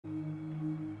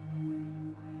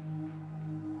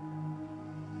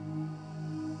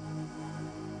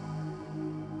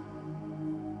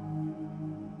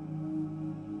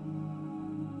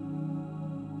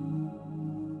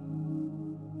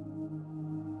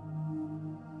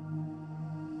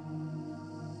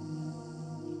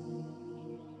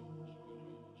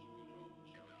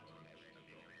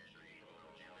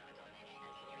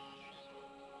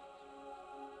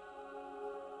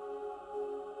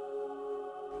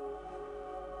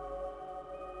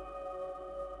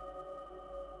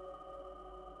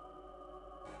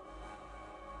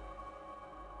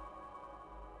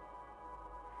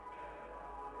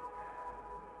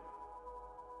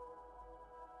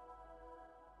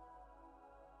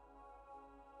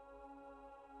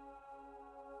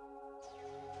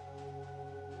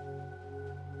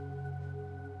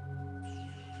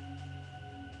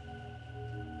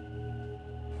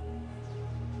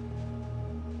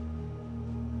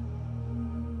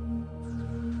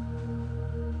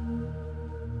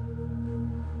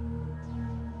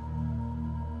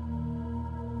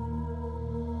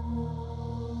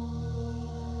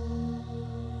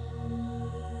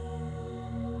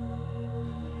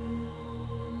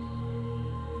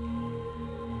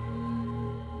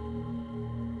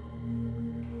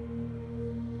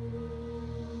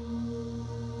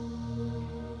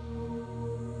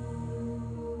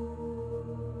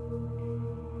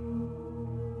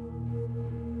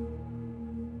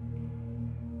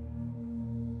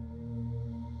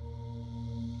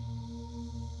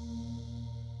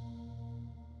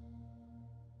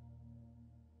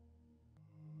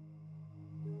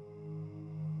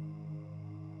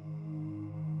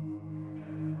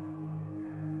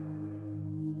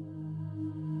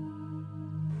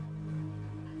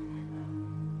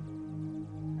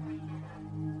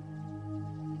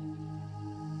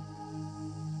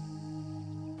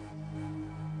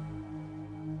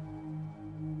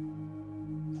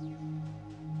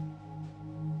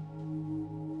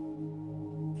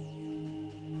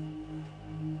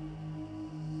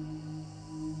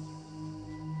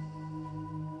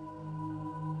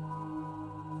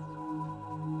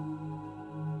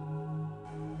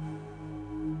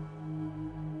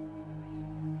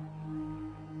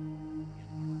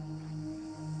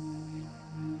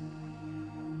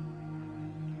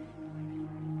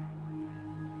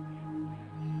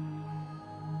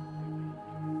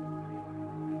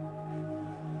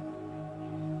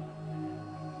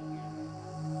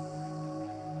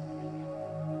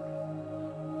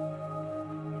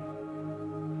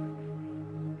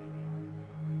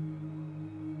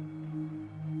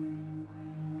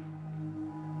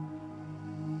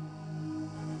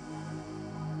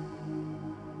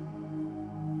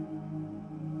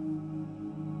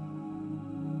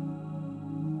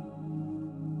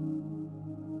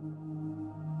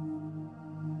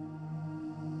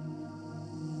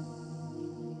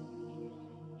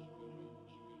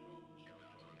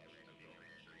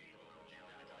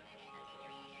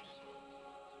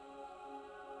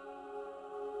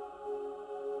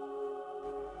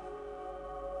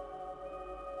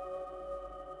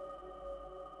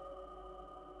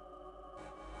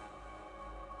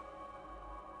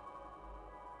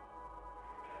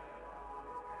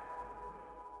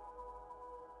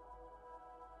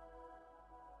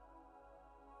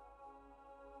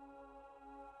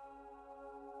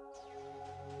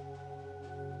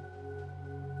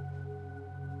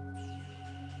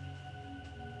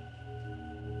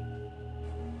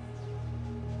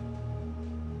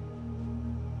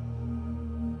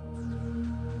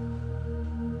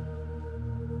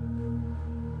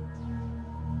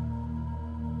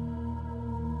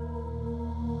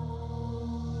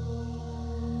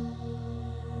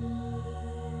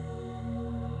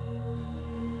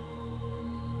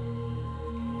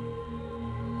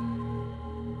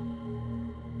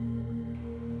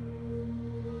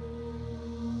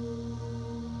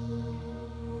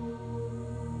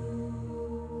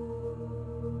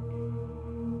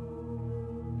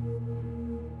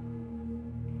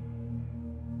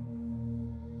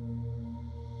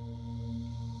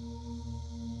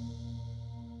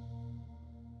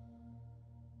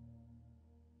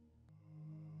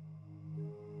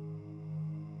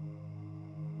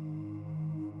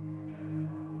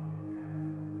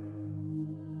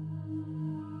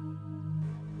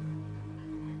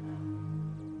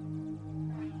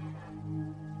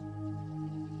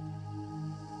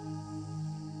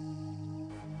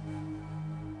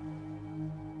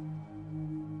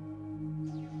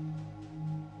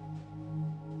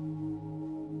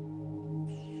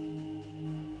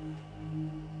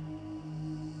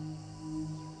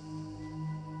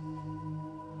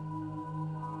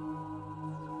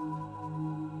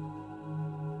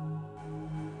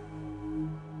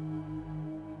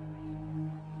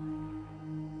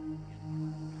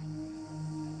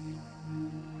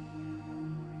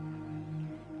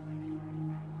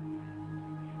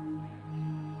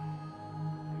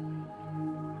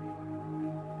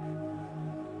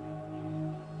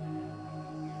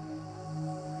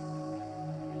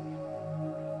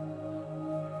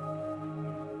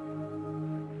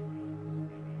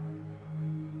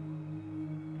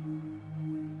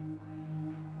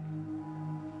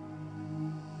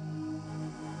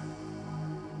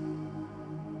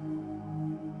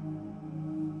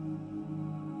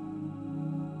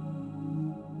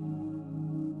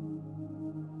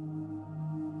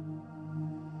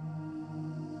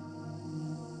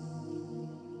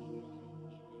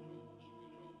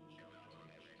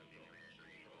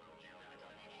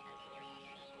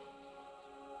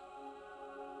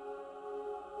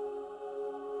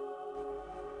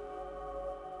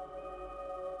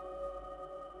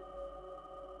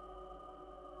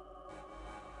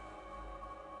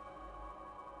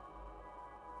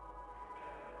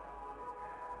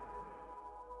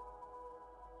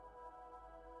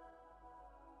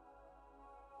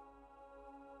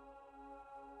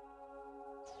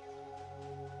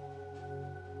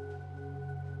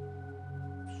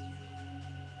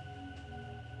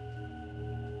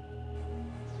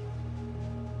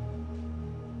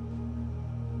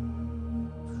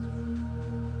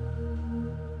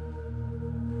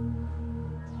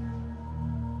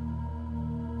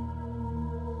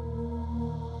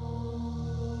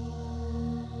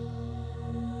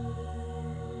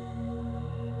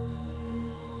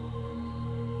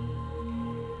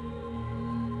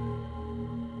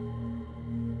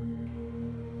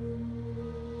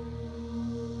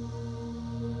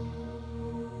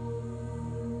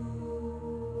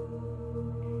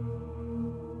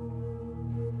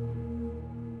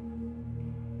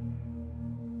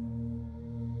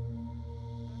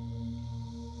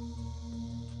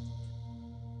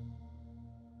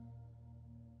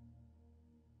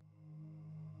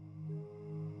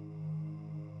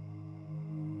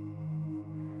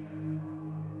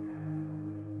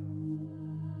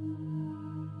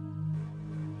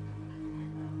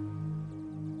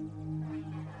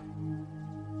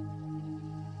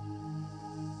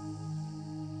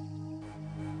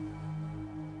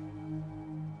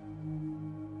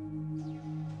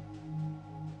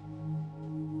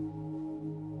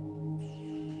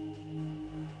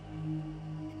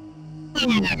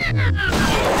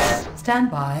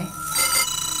Standby.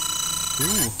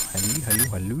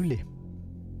 Hallo, hallöle.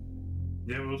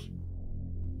 Servus.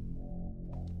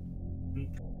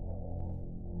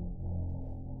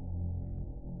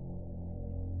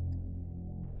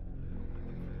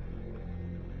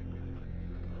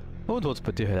 Und hat's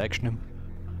bei dir halt eingeschnitten?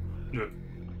 Nö.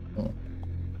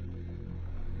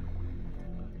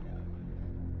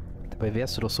 Dabei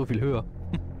wärst du doch so viel höher.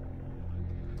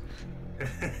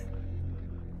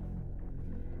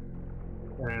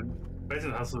 Weißt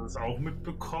du, hast du das auch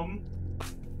mitbekommen?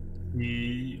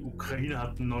 Die Ukraine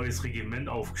hat ein neues Regiment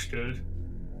aufgestellt.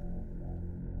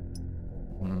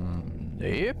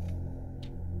 Nee.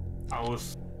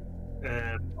 Aus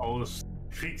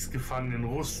kriegsgefangenen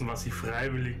Russen, was sie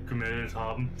freiwillig gemeldet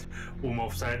haben, um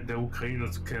auf Seiten der Ukraine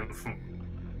zu kämpfen.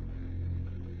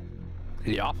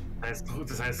 Ja.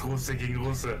 Das heißt Russe gegen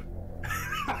Russe.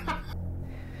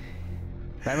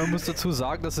 Nein, man muss dazu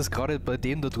sagen, dass es gerade bei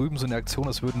denen da drüben so eine Aktion,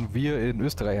 als würden wir in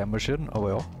Österreich einmarschieren,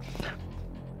 aber ja.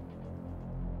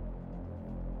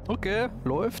 Okay,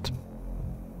 läuft.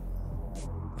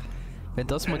 Wenn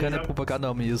das mal keine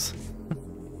Propaganda-Armee ist.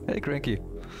 Hey, Cranky.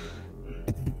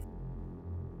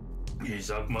 Ich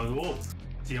sag mal so,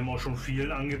 sie haben auch schon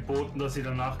vielen angeboten, dass sie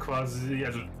danach quasi,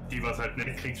 also die was halt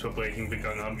nicht Kriegsverbrechen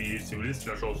begangen haben, wie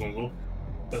Zivilisten erschossen und so,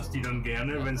 dass die dann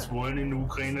gerne, wenn es wollen, in der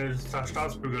Ukraine als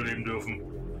Staatsbürger leben dürfen.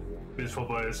 Bis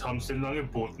vorbei ist, haben sie denen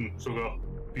angeboten, sogar.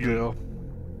 Ja,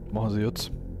 machen sie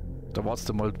jetzt. Da wartest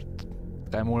du mal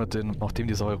 3 Monate, nachdem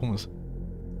die Sache rum ist.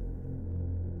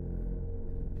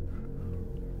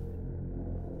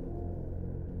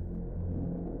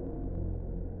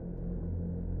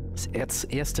 Das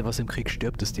Erste, was im Krieg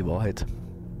stirbt, ist die Wahrheit.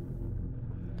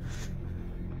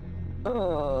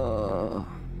 So,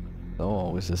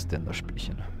 wo ist es denn, das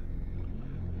Spielchen?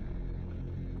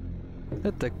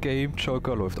 Der Game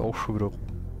Joker läuft auch schon wieder rum.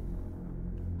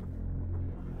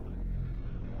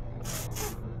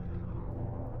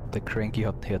 Der Cranky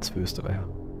hat ein Herz für Österreicher.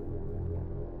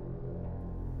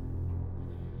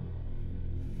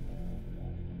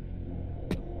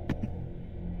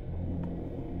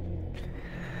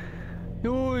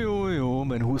 Jo,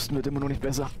 mein Husten wird immer noch nicht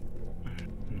besser.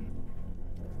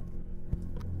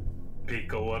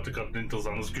 PKO hatte gerade ein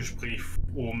interessantes Gespräch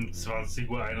um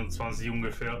 20:21 Uhr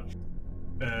ungefähr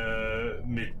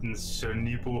mit dem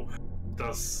Sönnibo,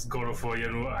 dass God of War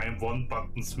ja nur ein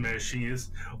One-Button-Smashing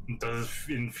ist und dass es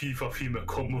in FIFA viel mehr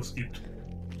Kombos gibt.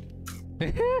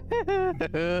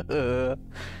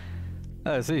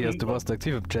 Ah, sehe ich, du warst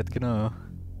aktiv im Chat, genau.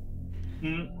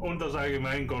 Und dass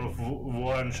allgemein God of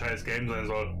War ein scheiß Game sein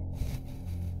soll.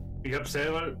 Ich habe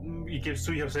selber, ich gebe es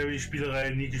zu, ich habe selber die Spielerei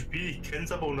nie gespielt, ich kenne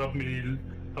es aber und habe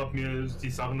mir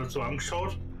die Sachen dazu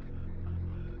angeschaut.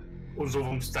 Und so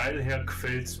vom Style her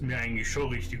gefällt es mir eigentlich schon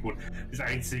richtig gut. Das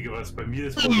Einzige, was bei mir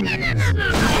das Problem ist, die anderen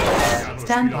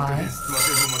Spiele auf der Liste, was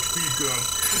immer mal gespielt gehören.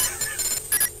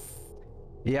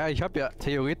 Ja, ich habe ja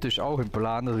theoretisch auch im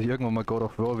Plan, dass ich irgendwann mal God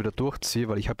of War wieder durchziehe,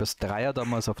 weil ich habe das Dreier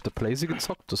damals auf der Playsee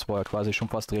gezockt, das war ja quasi schon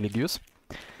fast religiös.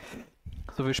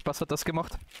 So viel Spaß hat das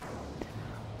gemacht.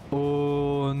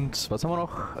 Und was haben wir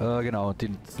noch? Genau,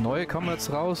 das neue kam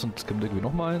jetzt raus und es kommt irgendwie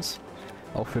nochmal eins.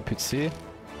 Auch für PC.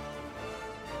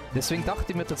 Deswegen dachte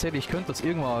ich mir tatsächlich, ich könnte das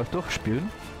irgendwann durchspielen.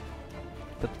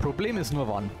 Das Problem ist nur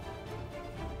wann.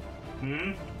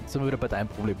 Jetzt sind wir wieder bei deinem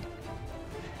Problem.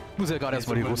 Ich muss ja gerade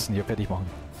erstmal die Russen hier fertig machen.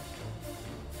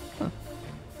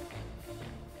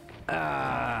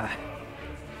 Ah.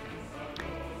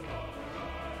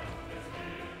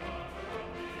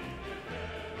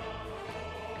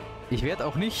 Ich werde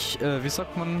auch nicht, wie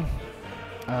sagt man,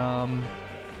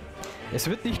 es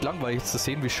wird nicht langweilig zu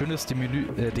sehen, wie schön es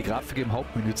die Grafik im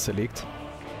Hauptmenü zerlegt.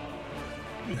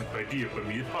 Bei dir, bei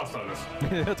mir passt alles.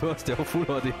 Ja, du hast ja auch Full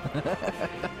HD.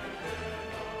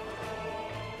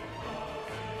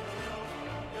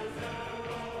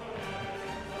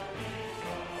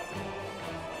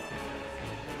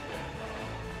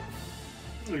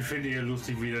 Ich finde eher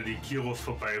lustig, wie da die Kiros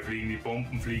vorbeifliegen, die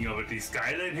Bomben fliegen, aber die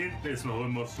Skyline hinten ist noch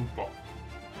immer super.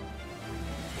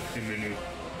 Im Menü.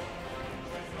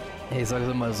 Ich sage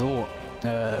es mal so,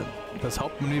 das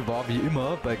Hauptmenü war wie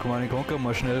immer bei Command & Conquer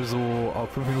mal schnell so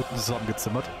auf 5 Minuten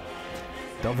zusammengezimmert.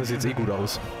 Dafür sieht es eh gut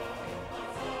aus.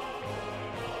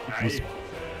 Nein,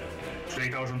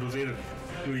 schlecht auch schon, du siehst.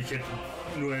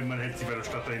 Man hätte sie bei der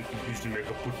Stadt da hinten ein bisschen mehr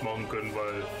kaputt machen können,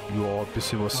 weil... Ja, ein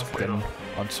bisschen was brennen,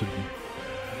 anzünden.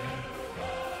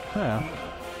 Naja.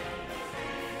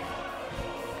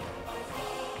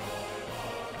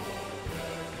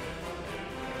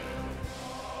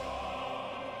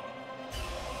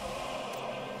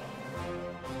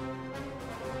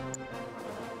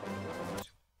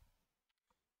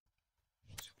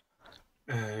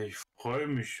 freue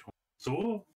mich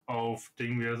so auf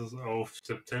auf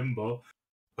September,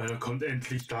 weil da kommt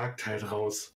endlich Dark Tide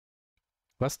raus.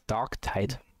 Was? Dark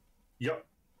Tide? Ja.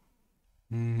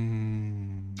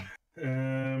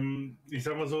 Ich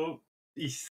sag mal so,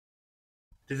 das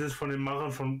ist von den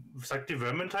Machern von, sagt die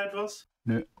Vermintide was?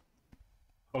 Nö.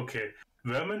 Okay.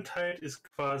 Vermintide ist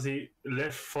quasi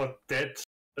Left 4 Dead,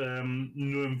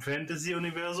 nur im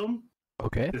Fantasy-Universum.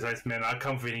 Okay. Das heißt mehr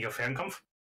Nahkampf, weniger Fernkampf.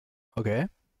 Okay.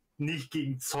 Nicht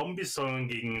gegen Zombies, sondern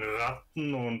gegen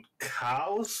Ratten und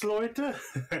Chaos-Leute.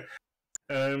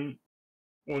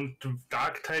 Und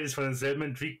Dark Tide ist von denselben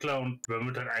Entwickler und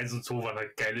Vermintide 1 und 2 waren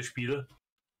halt geile Spiele.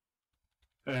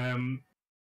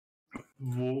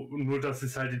 Nur dass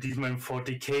es halt diesmal im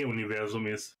 40k-Universum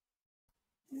ist.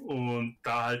 Und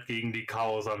da halt gegen die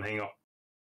Chaos-Anhänger.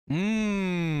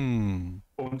 Und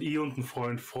ich und ein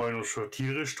Freund freuen uns schon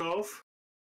tierisch drauf.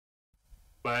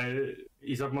 Weil,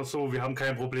 ich sag mal so, wir haben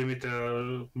kein Problem mit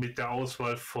der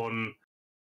Auswahl von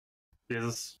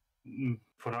der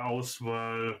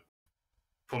Auswahl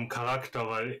vom Charakter,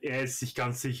 weil er ist sich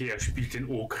ganz sicher, er spielt den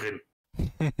Ogrin.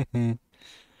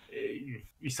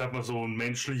 Ich sag mal so, ein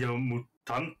menschlicher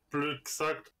Mutant, blöd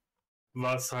gesagt,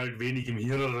 was halt wenig im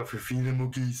Hirn oder dafür viele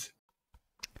Muggis.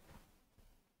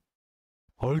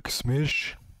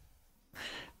 Hulk-Smish.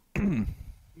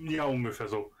 Ja, ungefähr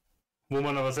so. Wo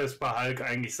man aber selbst bei Hulk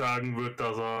eigentlich sagen wird,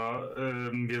 dass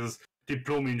er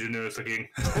Diplom-Ingenieur ist dagegen.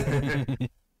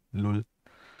 Lull.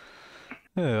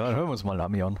 Ja, dann hören wir uns mal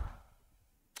Lamy an.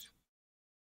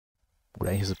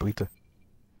 Oder eigentlich ist es Brite.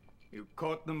 You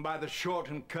caught them by the short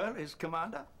and curlies,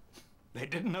 Commander. They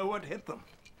didn't know what hit them.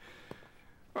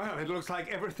 Well, it looks like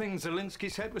everything Zelensky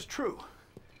said was true.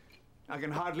 I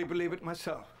can hardly believe it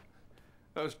myself.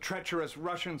 Those treacherous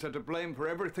Russians are to blame for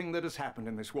everything that has happened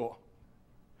in this war.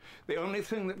 The only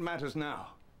thing that matters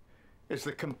now is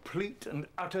the complete and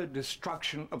utter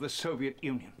destruction of the Soviet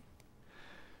Union.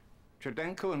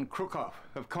 Chudenko and Krukov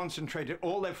have concentrated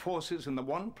all their forces in the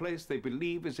one place they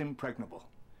believe is impregnable,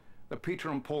 the Peter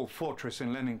and Paul Fortress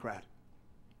in Leningrad.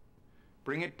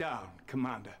 Bring it down,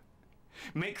 Commander.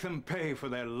 Make them pay for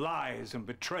their lies and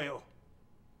betrayal.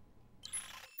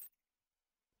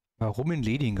 Warum in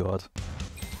Leningrad?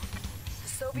 The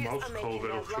Soviets are making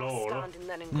their last stand in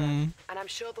Leningrad, and I'm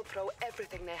sure they'll throw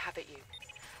everything they have at you.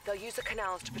 They'll use the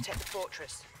canals to protect the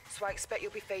fortress, so I expect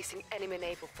you'll be facing enemy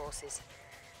naval forces.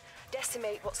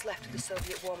 Decimate what's left of the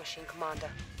Soviet war machine, Commander.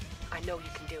 I know you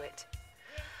can do it.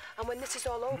 And when this is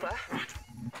all over,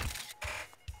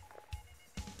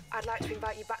 I'd like to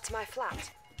invite you back to my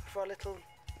flat for a little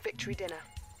victory dinner.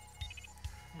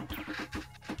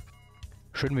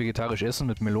 Schön vegetarisch essen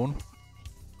mit Melonen.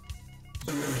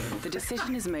 The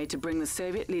decision is made to bring the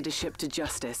Soviet leadership to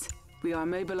justice. We are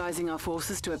mobilizing our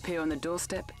forces to appear on the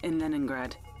doorstep in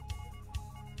Leningrad.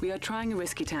 We are trying a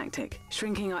risky tactic,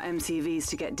 shrinking our MCVs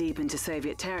to get deep into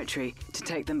Soviet territory to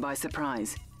take them by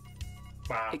surprise.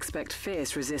 Wow. Expect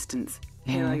fierce resistance.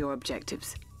 Here are your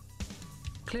objectives.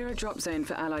 Clear a drop zone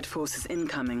for Allied forces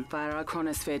incoming via our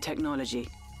chronosphere technology.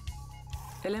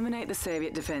 Eliminate the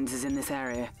Soviet defenses in this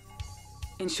area.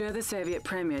 Ensure the Soviet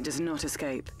premier does not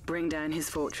escape. Bring down his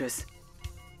fortress.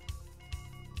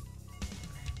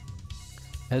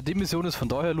 Die Mission ist von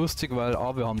daher lustig, weil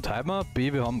A, wir haben Timer,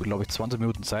 B, wir haben, glaube ich, 20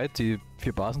 Minuten Zeit, die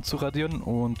 4 Basen zu radieren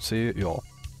und C, ja.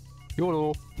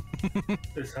 YOLO.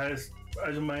 Das heißt,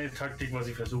 also meine Taktik, was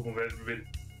ich versuchen werde, wird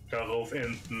darauf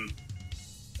enden,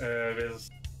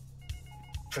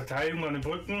 Verteidigung an den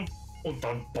Brücken und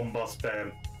dann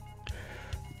Bomber-Spam.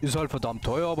 Ist halt verdammt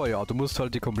teuer, aber ja, du musst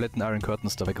halt die kompletten Iron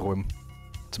Curtains da wegräumen.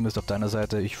 Zumindest auf deiner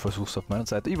Seite, ich versuch's auf meiner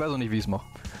Seite. Ich weiß auch nicht, wie ich es mache.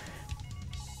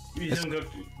 Wie gesagt,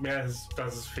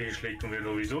 dass es fehlschlägt und wir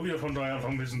sowieso wieder von neu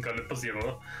anfangen müssen, kann nicht passieren,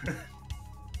 oder?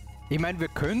 Ich meine, wir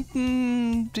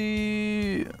könnten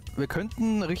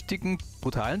einen richtigen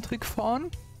brutalen Trick fahren.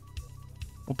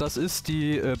 Und das ist,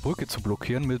 die Brücke zu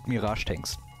blockieren mit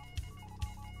Mirage-Tanks.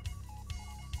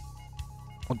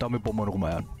 Und damit Bomben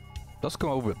rumeiern. Das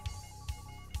können wir auch werden.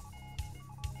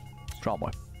 Schau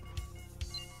mal.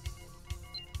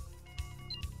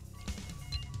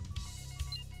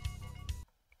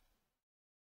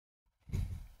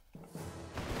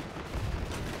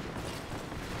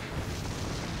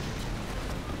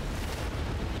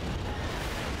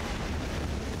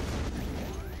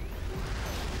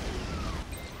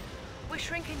 We're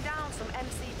shrinking down some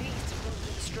MCVs to run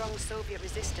through the strong Soviet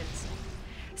resistance.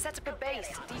 Set up a base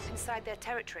deep inside their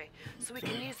territory so we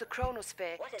can use the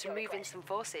chronosphere to move in some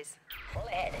forces.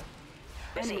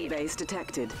 Enemy base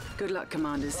detected. Good luck,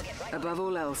 commanders. Above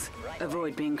all else,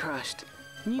 avoid being crushed.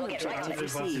 New objective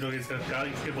Was sie received. doch jetzt gar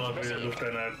nichts gebracht mit der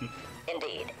Lufteinheiten.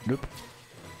 Nope.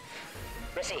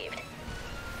 Received.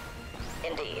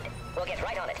 Indeed. We'll get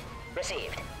right on it.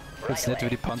 Received. Jetzt nicht, wie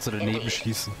die Panzer daneben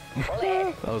schießen.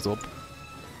 Also.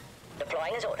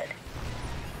 Deploying as ordered.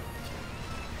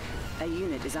 A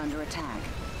unit is under attack.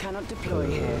 Cannot deploy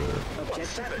here.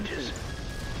 Objective complete.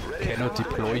 Cannot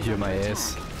deploy here, my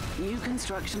ass. New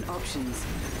construction options.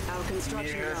 Our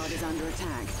construction yard is under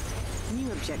attack.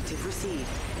 New objective received.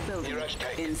 Building.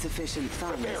 Insufficient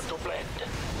funds. Prepare to blend.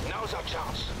 Now's our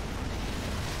chance.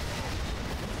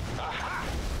 Aha!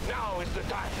 Now is the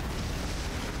time.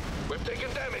 We've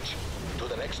taken damage. To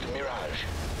the next Mirage.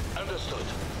 Understood.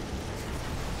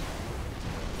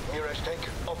 Mirage tank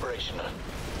operational.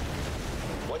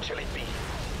 What shall it be?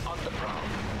 On the prowl.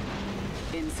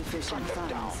 Insufficient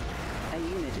funds. A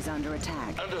unit is under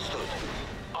attack. Understood.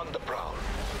 On the prowl.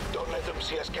 Don't let them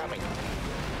see us coming.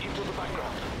 Into the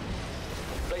background.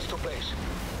 Place to place.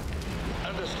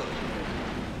 Understood.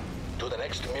 To the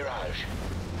next Mirage.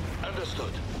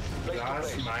 Understood. Place to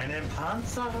Lass place. meinen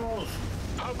Panzer raus!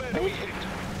 How bad are we hit?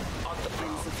 On the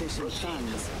prowl. Insufficient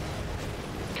funds.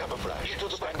 Camouflage. Into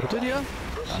the Gute background. dir?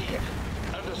 Proceed.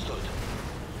 Understood.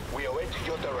 We await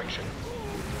your direction.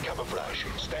 Camouflage.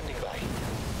 Standing by.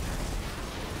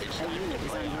 It's A time unit to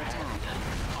is play under attack.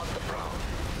 on the prowl.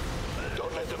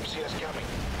 Don't let them see us coming.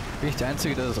 Bin ich der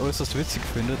Einzige, der das äußerst witzig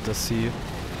findet, dass sie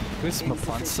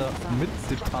Prisma-Panzer mit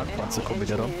dem Tarnpanzer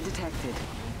kombiniert haben. Engineer detected.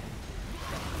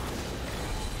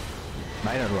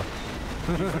 Meiner nur.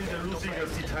 Ich finde ja lustig,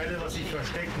 dass die Teile, was sich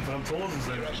verstecken, Franzosen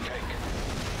sind. Mirage tank.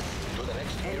 To the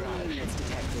next Enemy Mirage. units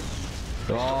detected.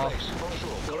 Ja, Place.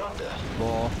 Bonjour, Commander.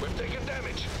 boah. We've taken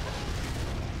damage.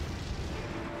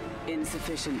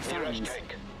 Insufficient Mirage funds.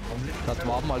 tank. Das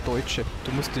waren mal Deutsche.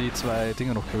 Du musst die zwei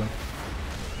Dinge noch kühlen.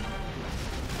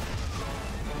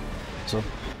 So.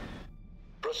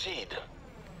 Proceed.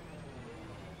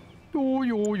 Jo,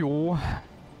 jo, jo.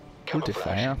 Gute Camouflage.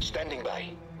 Feier. Standing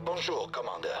by. Bonjour,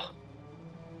 Commander.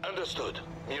 Understood.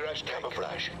 Mirage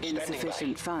camouflage. Standing by.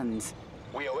 Insufficient funds.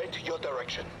 We await your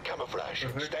direction. Camouflage.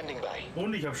 Standing by.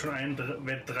 Und ich habe schon einen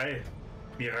Wett 3.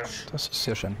 Mirage. Das ist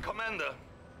sehr schön. Commander,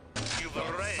 you've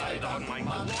raided on my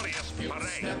glorious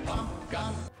parade.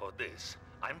 For this,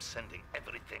 I'm sending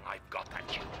everything I've got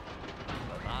at you.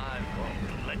 But I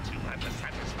won't let you have the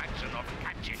satisfaction of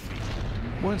catching me.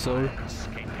 Moin soll.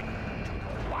 Escaping to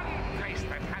one place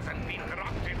that hasn't been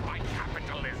corrupted by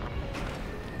capitalism.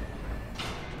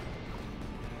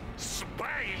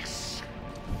 Space!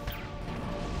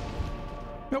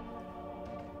 Jupp.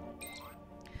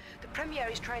 The Premier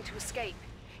is trying to escape.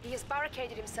 He has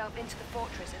barricaded himself into the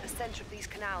fortress at the center of these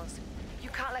canals. You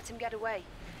can't let him get away.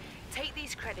 Take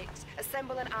these credits,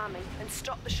 assemble an army, and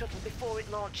stop the shuttle before it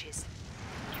launches.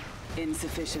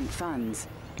 Insufficient funds.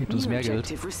 Gibt uns New mehr Geld.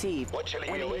 objective received. What shall we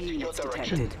Enemy await your units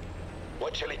direction? detected.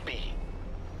 What shall it be?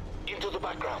 Into the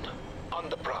background. On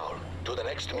the prowl. To the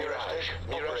next Mirage.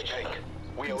 Mirage tank.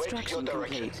 We await your Construction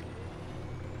direction. complete.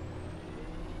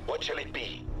 What shall it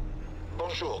be?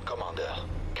 Bonjour, Commander.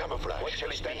 Camouflage. What shall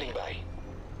it standing by?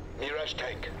 Mirage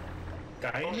tank.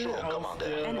 Deine Bonjour, auf Commander.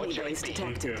 der Enemy What shall base it be?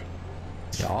 detected.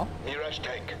 Ja. Mirage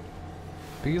tank.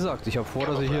 Wie gesagt, ich habe vor,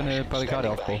 dass ich hier eine Barrikade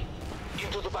aufbaue.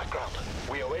 Into the background.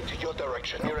 We await your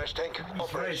direction. Mirage tank. Ich weiß, du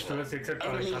Operational. hast ja gesagt,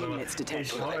 Enemy Alexander, aber units ich detected.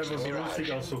 schaue einfach so Mirage.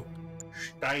 lustig aus, so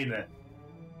Steine.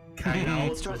 Keine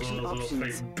Autos, Construction sondern so, was options.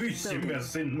 vielleicht ein bisschen mehr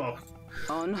Sinn macht.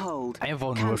 On hold. Einfach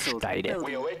nur Cancelled. Steine. Building.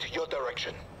 We await your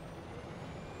direction.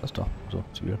 Das da. So,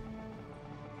 zivil.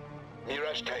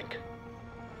 Mirage tank.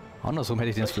 Andersrum hätte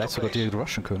ich den jetzt vielleicht sogar direkt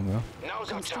rushen können, ja.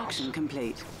 Now's our chance. Construction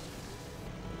complete.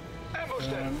 Ambush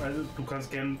them. Also du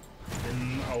kannst gern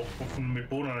auch mit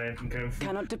Bohneneinheiten kämpfen.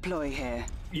 Cannot deploy here.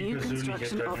 Ich New persönlich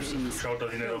construction hätte options. geschaut,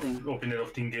 dass ich nicht Building. ob ich nicht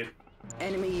auf den gehe.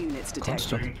 Enemy units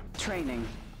Kannst du. detected. Training.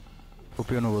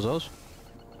 Probier nur was aus.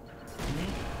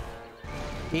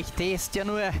 Ich teste ja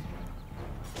nur.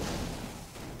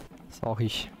 Sag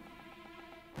ich.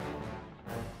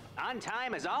 On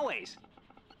time as always.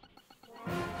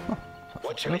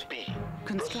 What shall it be?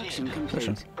 Construction Proceed.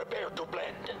 complete. Prepare to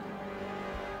blend.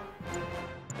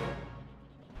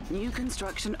 New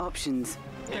construction options.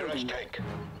 Mirage Building. tank.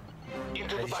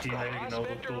 Into the Ich stehe leider background.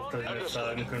 genauso doof, dass ich nicht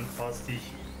sagen könnte, fast ich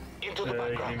Into the in den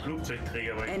background.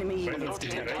 Flugzeugträger, weil Enemy ich weiß, units dass die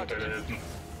detected. Reichweite hätten.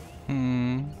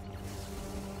 Hm.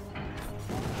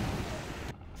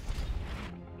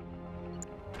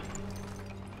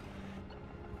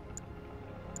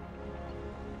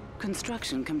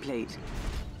 Construction complete.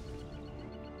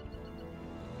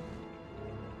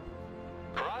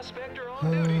 Prospector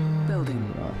on duty.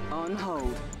 Building. On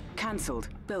hold. Cancelled.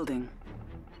 Building.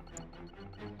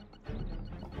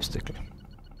 Obstacle.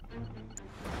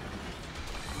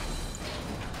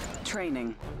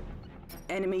 Training.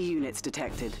 Enemy units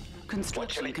detected.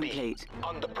 Construction complete.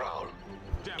 On the prowl.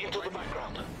 Into the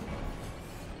background.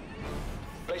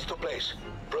 Place to place.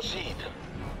 Proceed.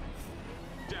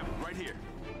 Right here.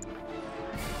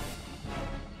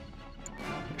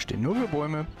 Hier stehen nur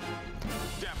Bäume.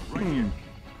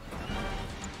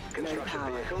 Construction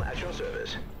vehicle at your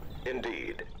service.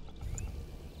 Indeed.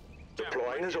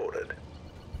 Deploying as ordered.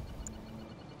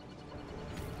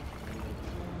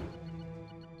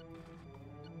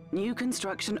 New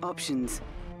construction options.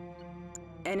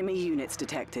 Enemy units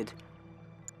detected.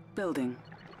 Building.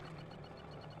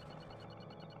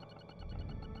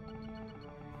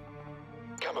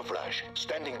 Camouflage.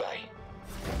 Standing by.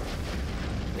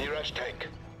 Mirage tank.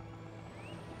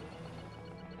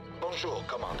 Bonjour,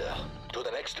 Commander. To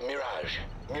the next Mirage.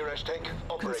 Mirage tank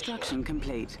operational. Construction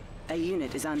complete. A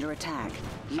unit is under attack.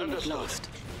 Unit Understood. lost.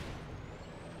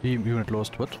 Die Unit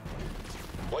lost, what?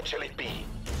 What shall it be?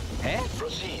 Hä?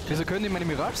 Proceed. Wieso können die meine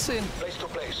Mirage sehen? Place to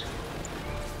place.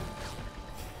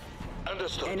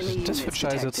 Understood. Enemy das für units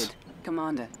Scheiß detected. jetzt?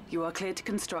 Commander, you are cleared to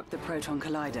construct the proton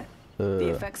collider. The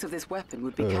effects of this weapon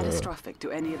would be catastrophic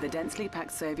to any of the densely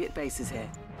packed Soviet bases here.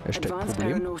 Advanced Problem?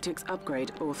 aeronautics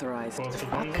upgrade authorized. Brauchst du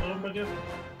Panzer bei dir?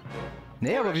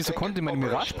 Nee, aber wieso konnten die meine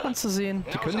Mirage-Panzer sehen?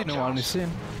 Die können die normal nicht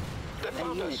sehen. A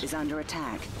unit is under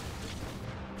attack.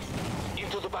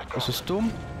 Into the Das background. ist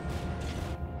dumm.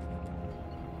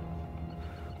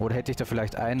 Oder hätte ich da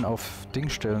vielleicht einen auf Ding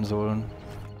stellen sollen?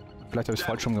 Vielleicht habe ich es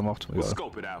falsch schon gemacht. We'll Ja.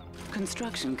 scope it out.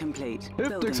 Construction complete.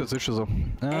 Hilft nichts, das ist schon so.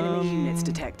 Enemy units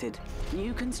detected.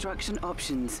 New construction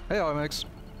options. Hey, Max.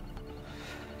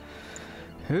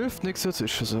 Hilft nichts, das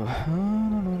ist schon so.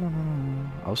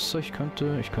 Außer ich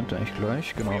könnte eigentlich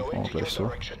gleich. Genau, We auch await your gleich so.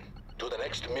 direction. To the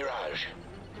next Mirage.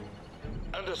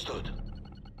 Understood.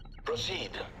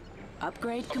 Proceed.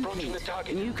 Upgrade Approaching complete. the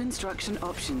target. New construction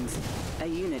options. A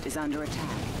unit is under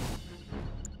attack.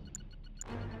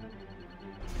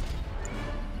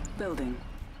 Building.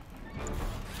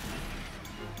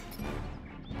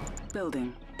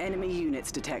 Building. Enemy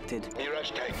units detected.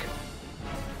 Mirage tank.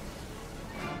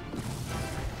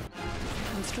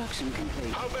 Construction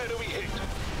complete. How bad are we hit?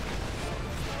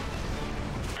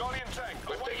 Guardian tank.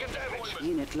 We've taken damage.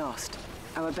 Unit lost.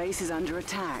 Our base is under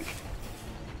attack.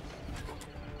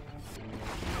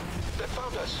 They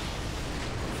found us.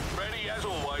 Ready as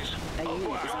always. A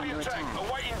unit is Guardian under tank attack.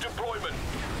 awaiting deployment.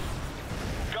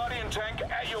 Guardian tank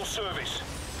at your service.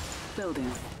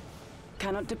 Building.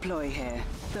 Cannot deploy here.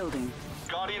 Building.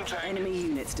 Guardian tank. Enemy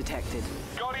units detected.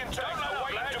 Guardian tank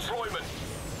awaiting deployment.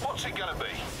 What's it gonna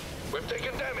be? We've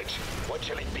taken damage. What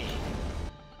shall it be?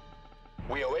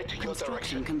 We await your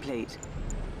Construction direction. complete.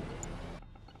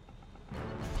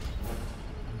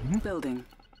 Building.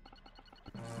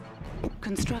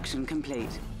 Construction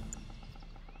complete.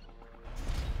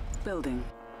 Building.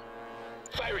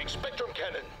 Firing Spectrum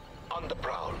cannon. On the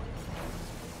prowl.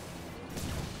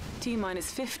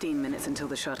 T-minus 15 minutes until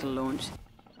the shuttle launch.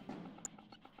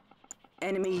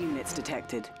 Enemy units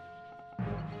detected.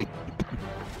 End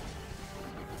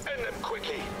them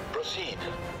quickly. Proceed.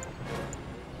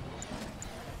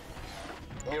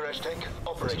 Mirage tank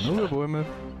Nur operational. Bäume.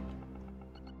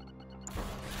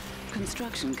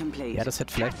 Construction complete. Ja, das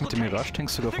hätte vielleicht mit dem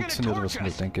Mirage-Tanks sogar funktioniert, was ich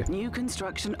mir denke. New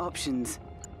construction options.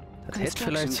 Das hätte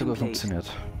vielleicht sogar funktioniert.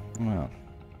 Ja.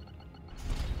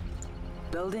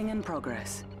 Building in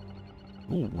progress.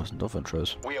 Was ist denn da für ein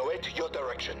Scheiß? We await your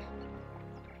direction.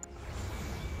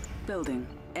 Building.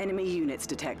 Enemy units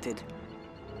detected.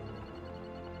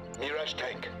 Mirage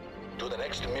tank. To the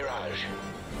next Mirage.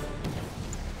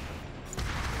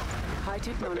 High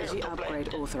technology Prepare to upgrade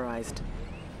blend. authorized.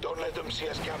 Don't let them see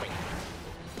us coming.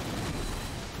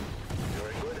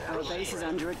 Very good. Our base is Proceed.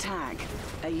 under attack.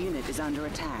 A unit is under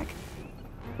attack.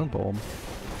 Ein Baum.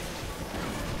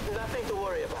 Nothing to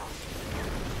worry about.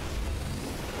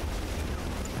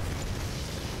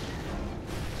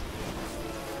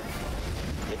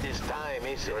 It is time,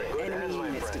 is it? Good Enemy hands, my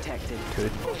units friend. detected.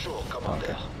 Good. Bonjour,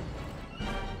 Commander.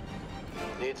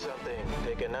 Need something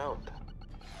taken out.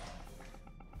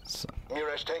 So.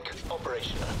 Mirage tank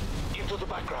operational. Into the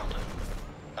background.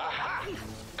 Aha!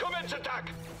 Commence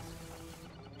attack!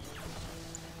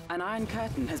 An iron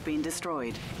curtain has been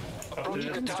destroyed. New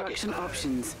construction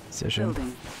options. Sehr schön.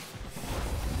 Building.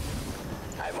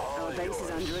 I'm all Our base is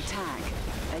yours. under attack.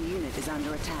 A unit is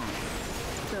under attack.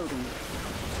 Building.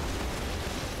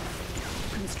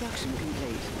 Construction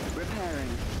complete. Repairing.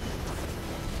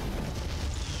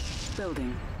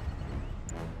 Building.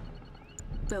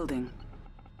 Building.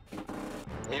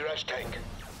 Mirage tank.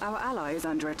 Our ally is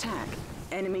under attack.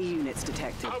 Enemy units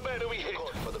detected. How bad are we hit?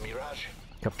 For the Mirage.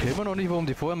 Ich kapiere immer noch nicht, warum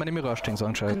die vorher meine Mirage-Tanks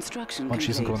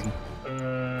anschießen konnten.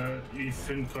 Ich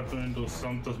finde gerade nur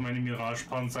interessant, dass meine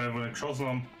Mirage-Panzer einfach nicht geschossen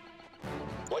haben.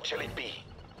 What shall it be?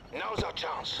 Now's our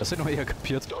chance. Das sind noch eher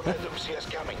kapiert. Don't let them see us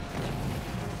coming.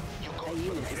 You go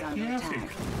for the Nervig.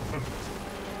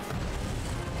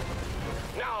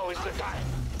 Now is the time.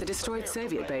 The destroyed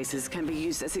Soviet bases can be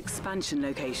used as expansion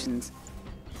locations.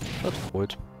 Das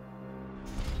freut.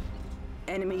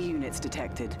 Enemy units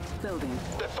detected. Building.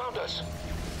 They found us.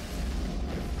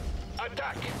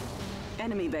 Attack.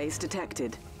 Enemy base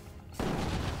detected.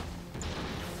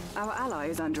 Our ally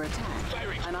is under attack.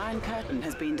 Firing. An iron curtain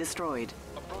has been destroyed.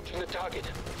 Approaching the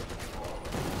target.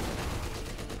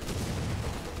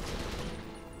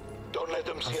 Don't let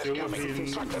them see us coming. Insufficient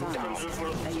Shut them down.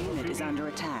 funds. A unit is under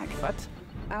attack. Was?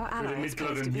 Our Für ally den is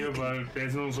close to mittleren hier, beacon. weil der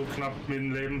ist nur so knapp mit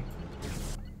dem Leben.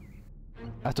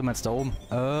 Ach, du meinst da oben.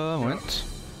 Moment.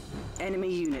 Enemy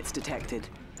units detected.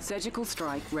 Surgical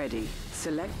strike ready.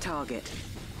 Select target.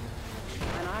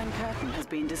 An iron curtain has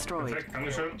been destroyed. Perfekt,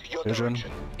 Dankeschön. Your Sehr schön.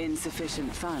 direction.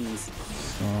 Insufficient funds.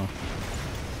 So.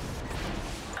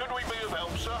 Could we be of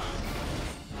help, sir?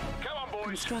 Come on, boys.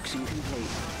 Construction complete.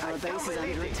 Our base is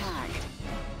under attack.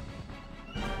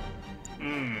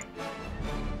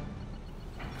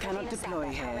 Cannot deploy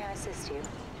here.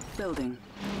 Building.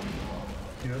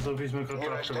 Ja, so wie ich es mir gerade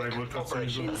dachte, weil ich wollte gerade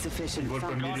sowieso, Insufficient ich wollte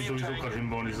bei mir funds. die sowieso gerade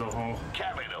hinbauen, die Sache auch.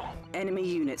 Capital. Enemy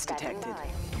units detected.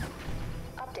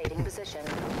 Updating position.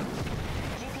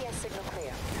 GPS signal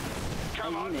clear. A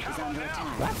Come on, unit is come on under now.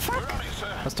 attack. We're on it, sir.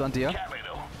 Hast du an dir?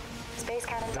 Capital. Space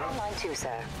cannons online too, sir.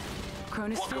 What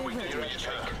Chronosphere can we do ready. for you,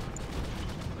 sir?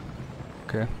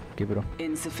 Okay, geh wieder.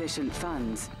 Insufficient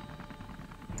funds.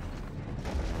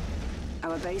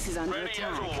 Our base is under Ready as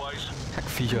attack. always.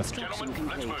 Kackviecher. Construction Gentlemen,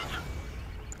 let's complete. move.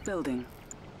 Building.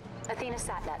 Athena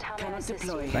Satnet, how may I Cannot assist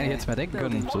deploy you? Nein, ich hätte es mir denken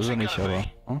können. So ist er nicht, aber.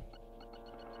 Hm?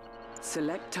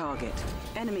 Select target.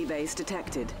 Enemy base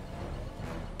detected.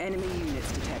 Enemy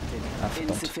units detected. Ah, verdammt.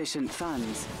 Insufficient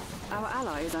funds. Our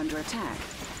ally is under attack.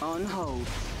 On hold.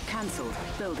 Cancelled.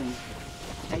 Building.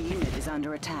 A unit is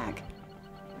under attack.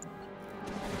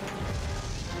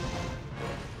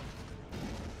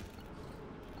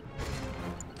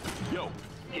 Yo,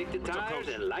 Kick the tires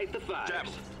and light the fires. Jab.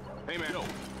 Hey, man. Yo,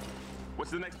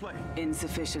 what's the next play?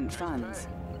 Insufficient funds.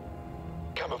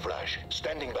 Camouflage.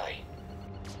 Standing by.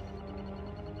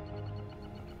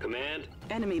 Command,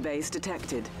 Enemy base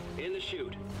detected. in the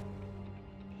chute.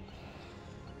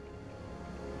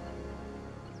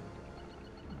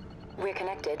 We're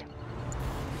connected.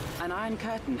 An iron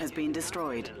curtain has been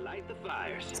destroyed. And light the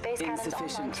fires. Space cannons online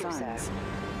Insufficient too, sir. funds.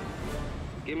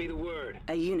 Give me the word.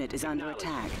 A unit is under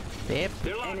attack. Yep.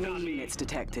 They're locked Enemy on me. units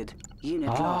detected. Unit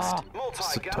Ah, lost.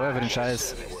 ist zu teuer für den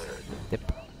Scheiß. Yep.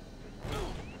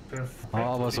 Perfekt.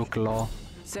 Aber so klar.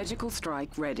 Surgical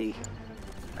strike ready.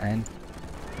 Nein.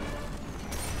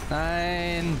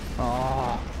 Nein.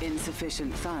 Oh,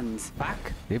 Insufficient funds.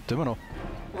 fuck. Lebt immer noch.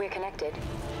 We're connected.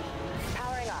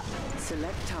 Powering up.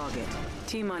 Select target.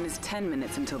 T-minus 10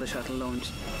 minutes until the shuttle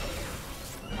launch.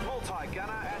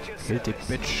 Multi-gunner at your Kill die service.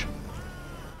 Bitch.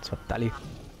 Das war Dalli.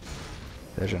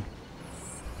 Sehr schön.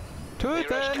 Mirage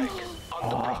Töten! tank. On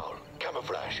the prowl.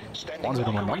 Camouflage. Standing Machen sie by.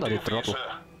 umeinander, die Do for you, Trottel. sir.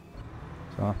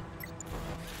 So.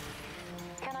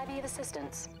 Can I be of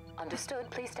assistance? Understood.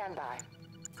 Please stand by.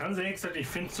 Ganz ehrlich gesagt, ich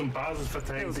finde zum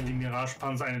Basisverteidigen sind die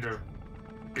Mirage-Panzer eine der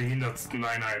behindertsten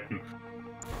Einheiten.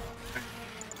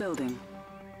 Building.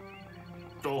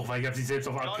 Doch, weil ich habe sie selbst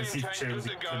auf aggressiv gestellt und sie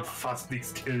können fast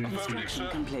nichts killen. Construction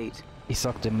complete. Ich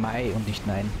sagte Mai und nicht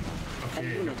Nein. A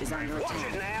Okay, unit is under Watch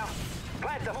it attack. now.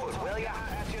 Plant the foot, will ya?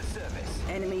 At your service.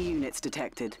 Enemy units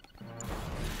detected.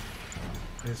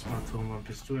 jetzt mal, Thomas,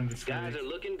 bist du in Guys Gefängnis? are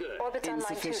looking good. Orbits online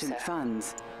too, Insufficient sir.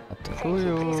 funds. Thank you. Please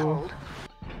Ujo. hold.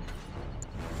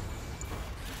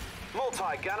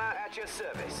 Multi-gunner at your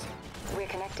service. We're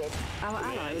connected. Our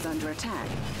ally is under attack.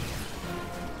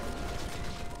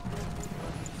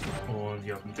 Und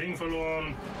die haben ein Ding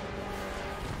verloren.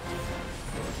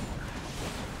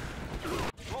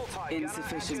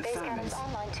 Insufficient Space cannons funds.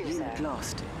 online too, Unit sir.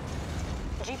 lost.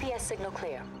 GPS signal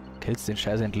clear. Killst den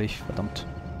Scheiß endlich, verdammt.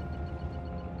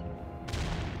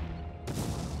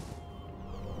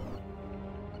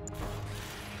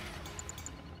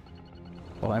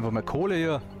 Brauch einfach mal Kohle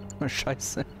hier.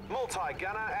 Scheiße.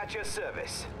 Multi-gunner at your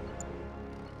service.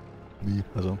 Wie?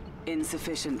 Also.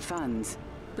 Insufficient funds.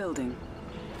 Building.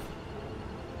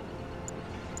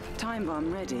 Time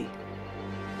bomb ready.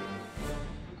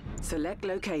 Select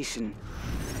location.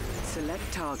 Select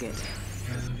target.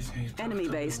 Enemy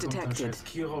base detected.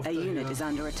 A unit is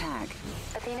under attack.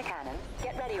 Athena cannon,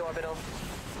 get ready, orbital.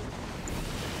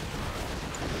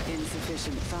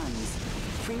 Insufficient funds.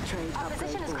 Free trade Our upgrade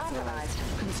position is authorized. compromised.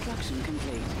 Construction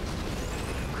complete.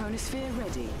 Chronosphere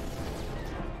ready.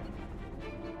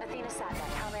 Athena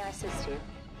Satnet, how may I assist you?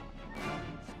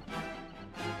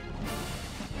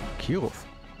 Kirov.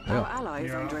 Our Ja. ally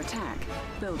is under attack.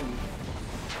 Building.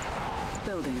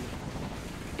 Building.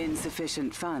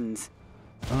 Insufficient funds.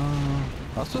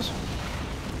 Hast du's?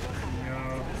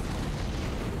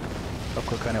 Ich hab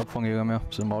gar keine Abfangjäger mehr.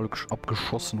 Sind mal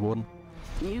abgeschossen worden.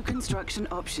 New construction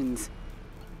options.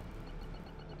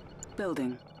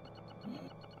 Building.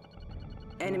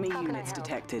 Enemy How can I units help?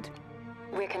 detected.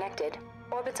 We're connected.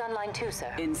 Orbits online too,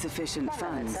 sir. Insufficient One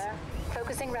moment, funds. sir.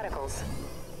 Focusing reticles.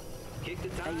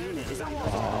 A unit is under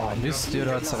Oh, Mist, ihr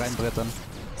da jetzt reinbrettern.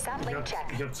 Sampling check.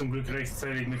 Ich hab zum Glück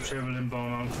rechtzeitig mit Javelin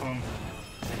bauen angefangen.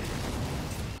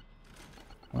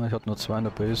 Ah, ich hatte nur 2 in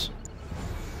der Base.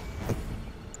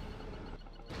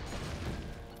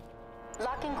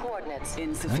 Locking coordinates.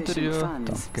 Hinter insufficient dir.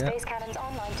 funds. Danke. Space cannons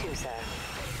online too, sir.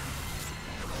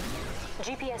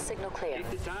 GPS signal clear.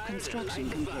 Construction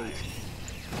complete.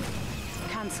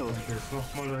 Cancelled. Jetzt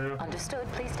nochmal daher.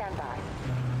 Understood. Please stand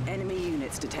by. Enemy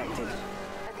units detected.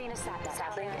 Athena Satnet,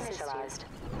 sampling initialized.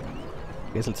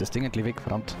 Wesselt das Ding endlich weg,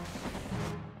 verdammt.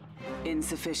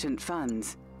 Insufficient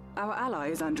funds. Our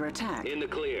ally is under attack. In the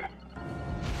clear.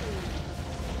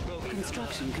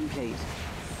 Construction complete.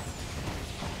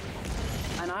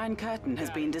 An iron curtain has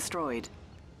been destroyed.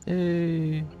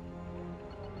 Ey.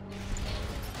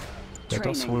 Ja,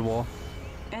 das wohl war.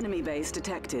 Enemy base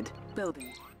detected.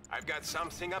 Building. I've got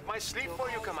something up my sleeve for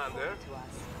you, Commander.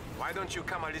 Why don't you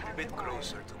come a little bit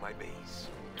closer to my base?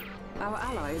 Our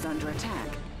ally is under attack.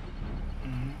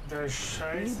 Der New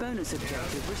Scheiß. bonus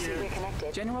objective We're received.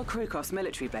 connected. General Krukov's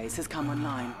military base has come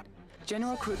online.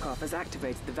 General Krukov has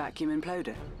activated the vacuum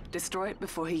imploder. Destroy it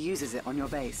before he uses it on your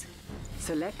base.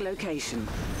 Select location.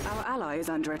 Our ally is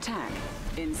under attack.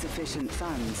 Insufficient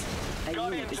funds. A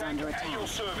Guardian unit is tank under at your attack.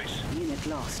 service. Unit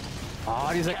lost.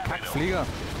 Ah, dieser Kackflieger.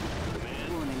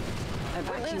 Warning. A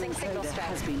vacuum losing signal imploder strength.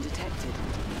 has been detected.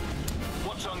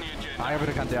 What's on the agenda? Ah, ja,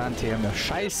 wieder kannte ANTM. Ja,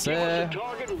 scheiße.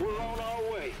 Target, we're on our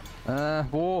way.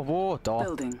 Wo? Da.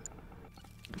 Building.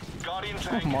 Guardian Ach,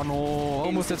 tank. Mano.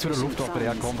 Warum muss jetzt wieder Luftwaffe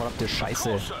herkommen? Verdammte Scheiße.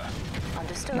 Closer.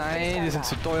 Understood. Nein, die sind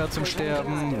zu teuer zum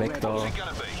Sterben. Weg da. What's it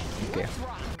gonna be? Okay.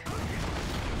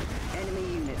 Enemy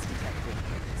units detected.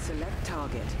 Select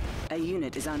target. A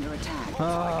unit is under attack.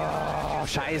 Ah,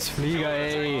 scheiß Flieger,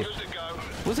 ey. Good to go.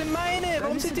 Wo sind meine? Warum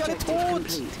Bonus sind die alle objective tot?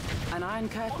 complete. An iron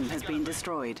curtain has been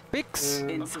destroyed. Fix.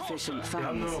 Insufficient Wir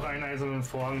haben nur funds. noch einen eisernen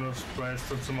Vorhang, das Price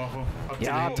dazu machen. Habt ihr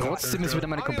Ja, den trotzdem ist wieder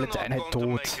meine komplette Einheit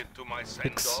tot.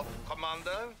 Fix.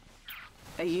 Commander?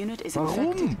 A unit is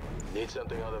infected.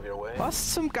 Warum?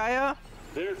 Was zum Geier?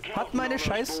 Hat meine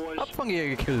scheiß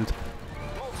Abfangjäger gekillt.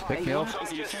 Weg mir auf.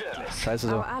 Scheiße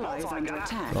so. Our ally is under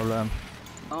attack. Problem.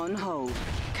 On hold.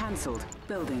 Cancelled.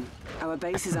 Building. Our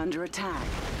base is under attack.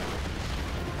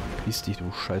 Piss dich, du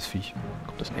Scheißviech.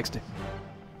 Kommt das nächste.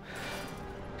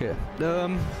 Okay.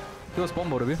 Du hast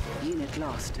Bombe, oder wie? Unit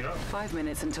lost. Ja. 5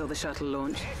 minutes until the shuttle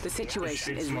launch. The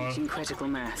situation is reaching critical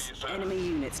mass. Enemy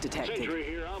units detected. Sentry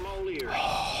here, I'm all ears.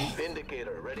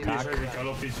 Mir ist halt egal,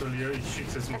 ob ich verliere, ich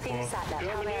schick's jetzt mal Athena vor.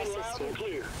 Satnet, how may I assist Loud and you?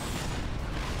 clear.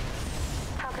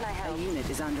 How can I A help? unit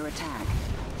is under attack.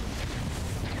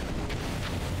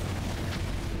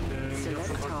 Ich hab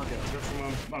schon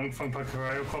mal angefangen, ein paar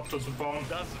Cryocopter zu bauen.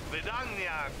 Das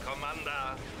Vidania,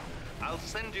 Commander. I'll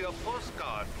send you a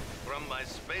postcard from my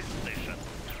space station.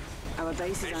 Our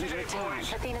base is under attack.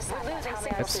 Athena Satnet, how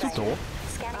may I Bist du assist you? da?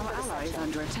 Scanning Our for the ally is section.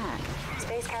 under attack.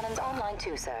 Space cannons online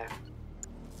too, sir.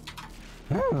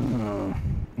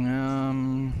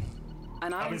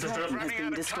 An iron curtain has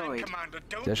been destroyed.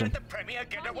 Sehr schön.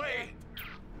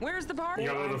 Where's the party? Ich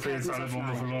habe dafür jetzt alle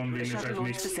Bomben verloren, The wegen shuttle des launch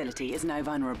nichts. facility is now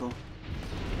vulnerable.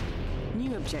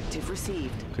 New objective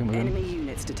received. Kriegen wir hin. Enemy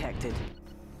units detected.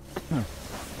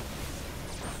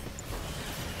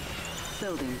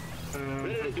 Building.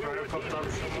 Cryocopter habe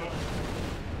ich schon mal.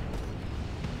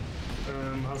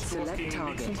 Hast du was Select gegen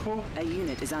target. Mexiko? A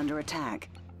unit is under attack.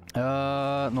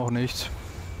 Noch nicht.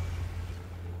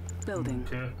 Building.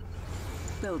 Okay.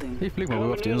 Building. Ich flieg mal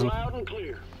rüber auf die Insel. Loud and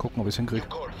clear. Gucken, ob ich's hinkrieg. We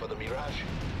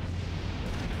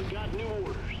got new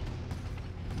orders.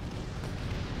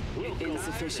 We'll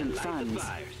Insufficient funds.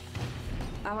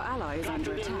 Our ally is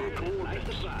under attack.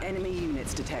 Enemy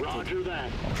units detected. Roger that.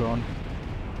 Komm schon.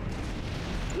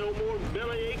 No more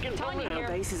belly aching from Our hell.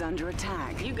 base is under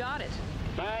attack. You got it.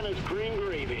 Fine as cream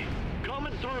gravy.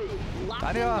 Coming through.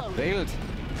 Tanja, regelt.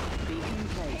 Beacon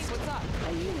placed. What's up?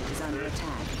 A unit is under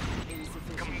attack.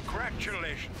 Insufficient.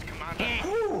 Congratulations, Commander.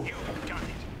 You've done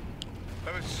it.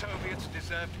 Those Soviets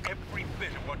deserved every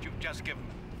bit of what you've just given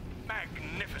them.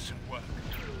 Magnificent work.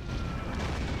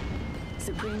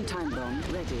 Supreme time bomb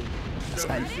ready.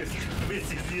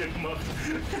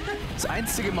 Das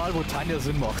einzige Mal, wo Tanja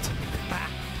Sinn macht.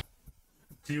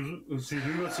 Sie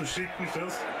rüber zu schicken,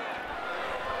 Chris.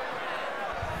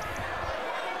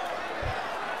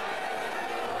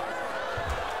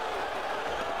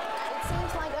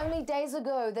 Days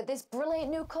ago that this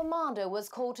brilliant new commander was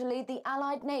called to lead the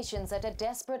Allied nations at a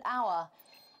desperate hour.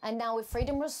 And now with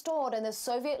freedom restored and the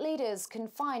Soviet leaders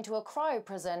confined to a cryo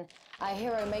prison, our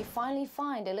hero may finally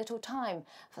find a little time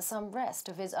for some rest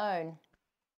of his own.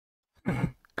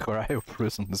 Cryo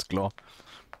prison, ist klar.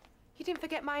 You didn't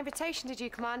forget my invitation, did you,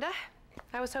 Commander?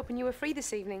 I was hoping you were free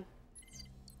this evening.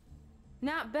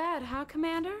 Not bad, huh,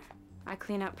 Commander? I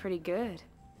clean up pretty good.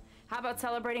 How about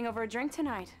celebrating over a drink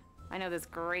tonight? I know this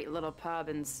great little pub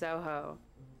in Soho.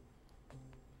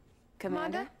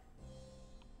 Commander?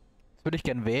 Das würde ich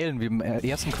gern wählen, wie im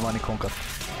ersten Command & Conquer.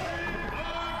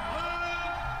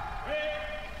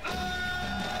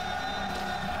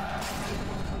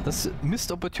 Das ist Missed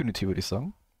Opportunity, würde ich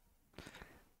sagen.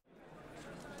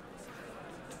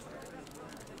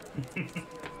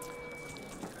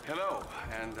 Hello,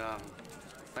 and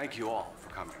thank you all for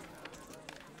coming.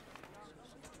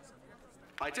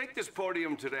 I take this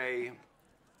podium today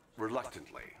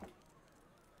reluctantly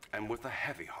and with a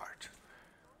heavy heart.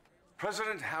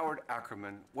 President Howard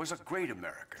Ackerman was a great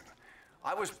American.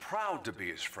 I was proud to be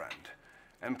his friend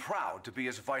and proud to be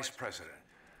his vice president.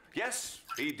 Yes,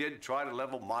 he did try to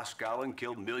level Moscow and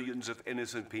kill millions of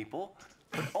innocent people,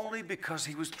 but only because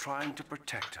he was trying to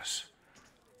protect us.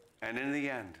 And in the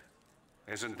end,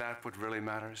 isn't that what really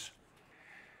matters?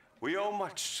 We owe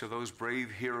much to those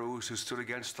brave heroes who stood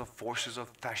against the forces of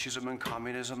fascism and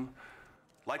communism,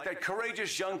 like that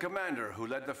courageous young commander who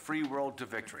led the free world to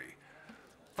victory.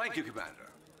 Thank you, Commander,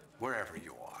 wherever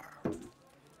you are.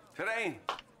 Today,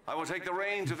 I will take the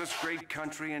reins of this great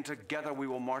country, and together we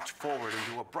will march forward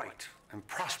into a bright and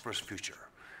prosperous future.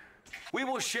 We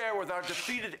will share with our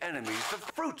defeated enemies the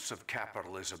fruits of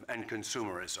capitalism and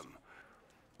consumerism.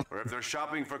 Or if they're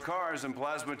shopping for cars and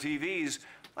plasma TVs,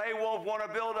 they won't want to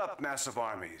build up massive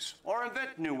armies or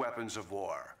invent new weapons of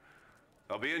war.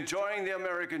 They'll be enjoying the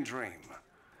American dream,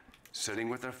 sitting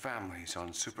with their families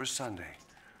on Super Sunday,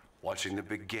 watching the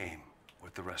big game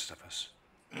with the rest of us.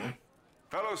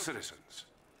 Fellow citizens,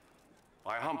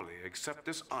 I humbly accept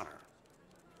this honor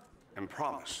and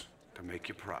promise to make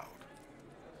you proud.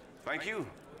 Thank you.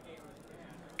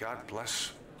 God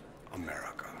bless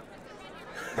America.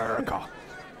 America.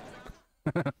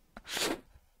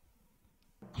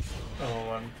 Oh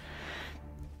Mann.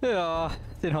 Ja,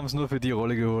 den haben sie nur für die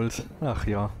Rolle geholt. Ach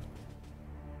ja.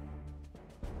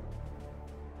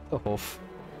 Hoff.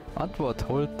 Antwort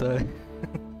Holte.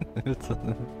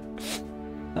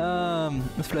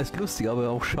 Ist vielleicht lustig, aber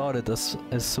auch schade, dass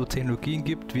es so Technologien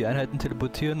gibt wie Einheiten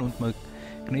teleportieren und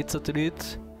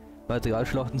Magnetsatellit.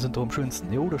 Materialschlachten sind doch am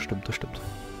schönsten. Jo, das stimmt, das stimmt.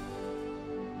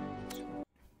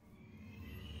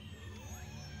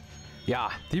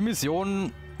 Ja, die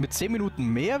Mission mit 10 Minuten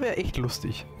mehr wäre echt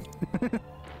lustig.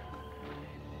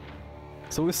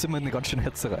 So ist immer eine ganz schöne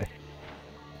Hetzerei.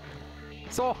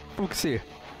 So, Fuchsi.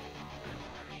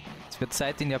 Es wird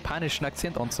Zeit, den japanischen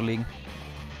Akzent anzulegen.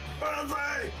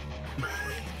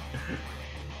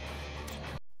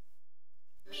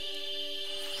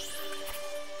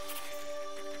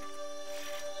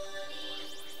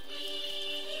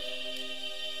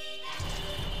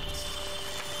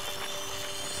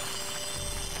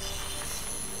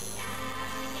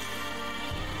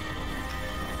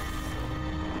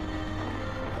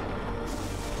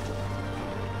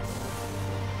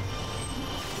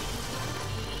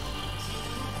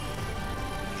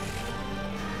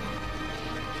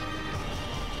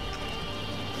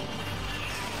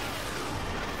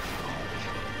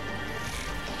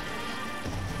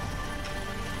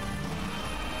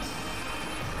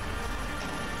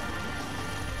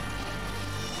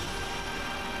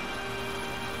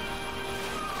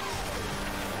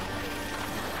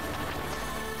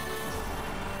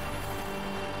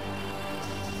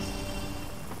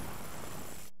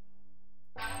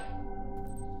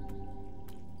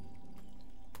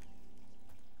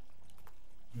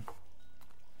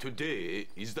 Today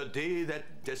is the day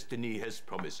that destiny has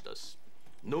promised us.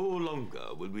 No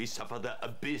longer will we suffer the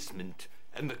abasement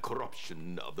and the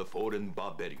corruption of the foreign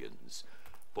barbarians,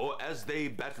 for as they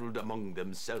battled among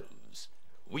themselves,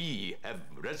 we have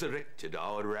resurrected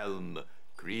our realm,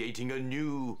 creating a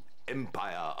new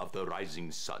empire of the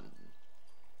rising sun.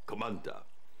 Commander,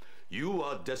 you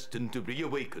are destined to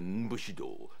reawaken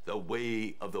Bushido, the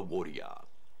way of the warrior.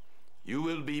 You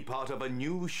will be part of a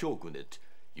new shogunate,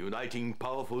 uniting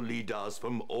powerful leaders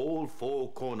from all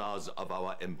four corners of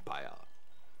our empire.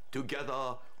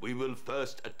 Together, we will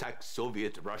first attack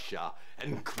Soviet Russia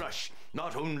and crush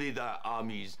not only their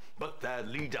armies, but their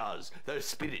leaders, their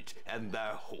spirit, and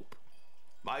their hope.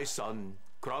 My son,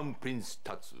 Crown Prince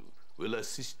Tatsu, will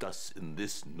assist us in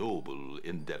this noble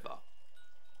endeavor.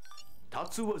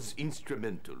 Tatsu was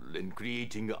instrumental in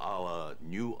creating our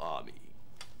new army.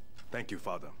 Thank you,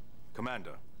 Father.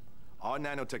 Commander, our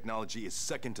nanotechnology is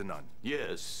second to none.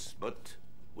 Yes, but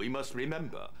we must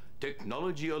remember,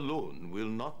 technology alone will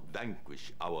not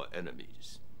vanquish our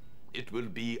enemies. It will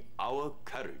be our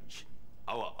courage,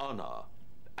 our honor,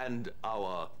 and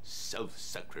our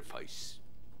self-sacrifice.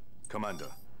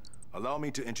 Commander, allow me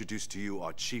to introduce to you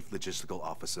our Chief Logistical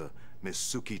Officer, Miss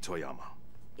Suki Toyama.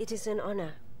 It is an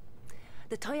honor.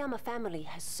 The Toyama family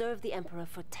has served the Emperor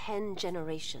for 10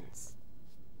 generations.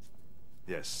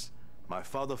 Yes, my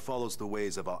father follows the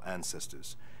ways of our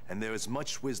ancestors, and there is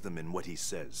much wisdom in what he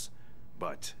says.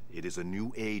 But it is a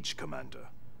new age, Commander.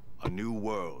 A new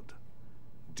world.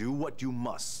 Do what you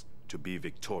must to be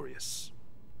victorious.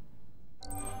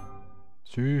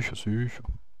 Sicher, sicher.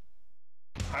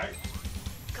 Hi.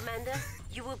 Commander,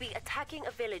 you will be attacking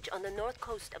a village on the north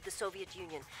coast of the Soviet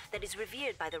Union that is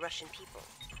revered by the Russian people.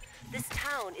 This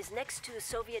town is next to a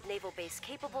Soviet naval base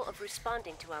capable of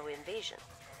responding to our invasion.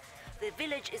 The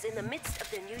village is in the midst of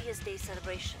their New Year's Day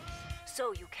celebration,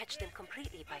 so you catch them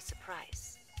completely by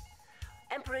surprise.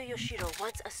 Emperor Yoshiro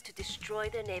wants us to destroy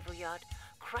their naval yard,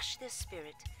 crush their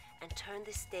spirit, and turn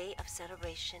this day of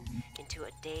celebration into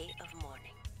a day of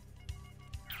mourning.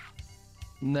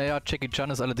 Naja, Jackie Chan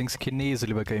ist allerdings Chinese,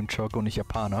 lieber Game Jogger, und nicht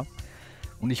Japaner.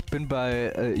 Und ich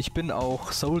bin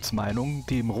auch Souls Meinung,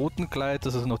 die im roten Kleid,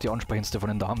 das ist noch die ansprechendste von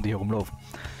den Damen, die hier rumlaufen.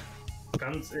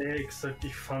 Ganz ehrlich gesagt,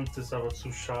 ich fand es aber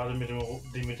zu schade mit dem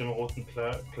roten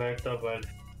Kleid da, weil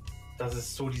das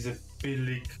ist so diese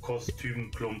billig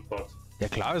Kostüm-Klumpert. Ja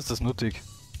klar ist das nuttig.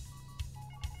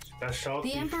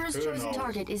 The Emperor's chosen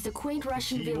target is the quaint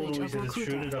Russian village of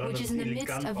Vorkuta, which is in the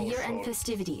midst of year-end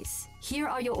festivities. Here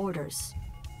are your orders.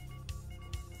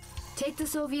 Take the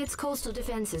Soviets' coastal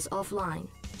defenses offline.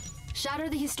 Shatter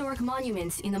the historic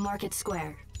monuments in the market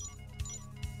square.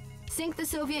 Sink the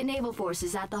Soviet naval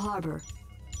forces at the harbor.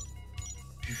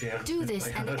 Do this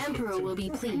and the Emperor will be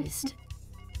pleased.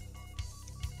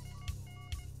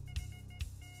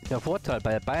 Der Vorteil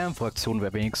bei der Bayern-Fraktion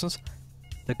wäre wenigstens,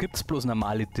 da gibt's bloß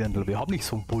normale Dirndl. Wir haben nicht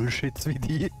so ein Bullshit wie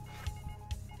die.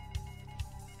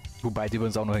 Wobei, die wir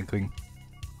uns auch noch hinkriegen.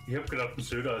 Ich hab gedacht, ein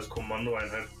Söder als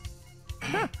Kommandoeinheit.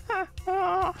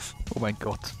 Oh mein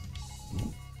Gott.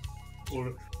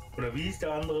 Oder wie ist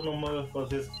der andere nochmal,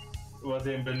 was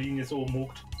er in Berlin jetzt oben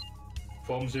huckt?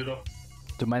 Vorm Söder.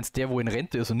 Du meinst der, wo in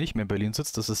Rente ist und nicht mehr in Berlin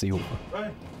sitzt, das ist Seehofer.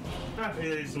 Nein. Ah,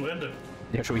 er ist in Rente.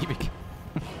 Ja, schon ewig.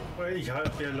 Ich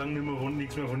habe ja lange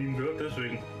nichts mehr von ihm gehört,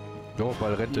 deswegen. Ja,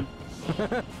 weil Rente.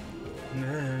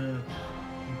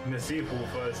 Eine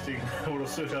Seehofer als Ding. Oder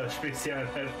Söder als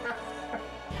Spezialeinheit.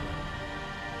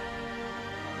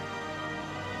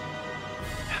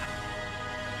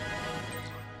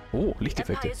 Oh,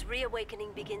 Lichteffekte. Empire's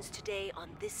reawakening begins today on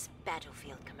this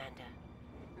battlefield, Commander.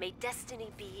 May destiny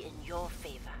be in your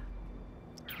favor.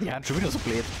 Ja, schon wieder so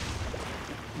blöd.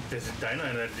 Das sind deine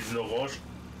Einheiten, die sind orange.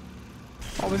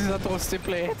 Aber sie sind trotzdem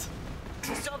blöd.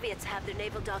 The Soviets have their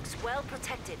naval docks well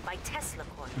protected by Tesla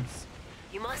coils.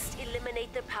 You must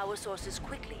eliminate their power sources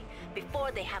quickly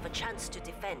before they have a chance to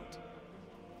defend.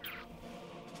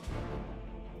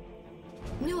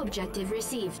 New objective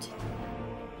received.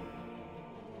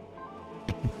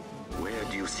 Where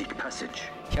do you seek passage?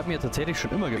 Ich habe mir tatsächlich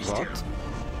schon immer gefragt,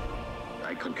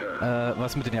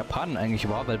 was mit den Japanern eigentlich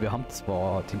war, weil wir haben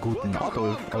zwar den guten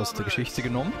Adolf aus der Geschichte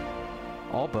genommen,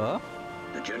 aber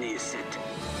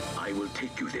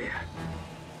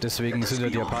deswegen sind ja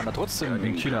die Japaner trotzdem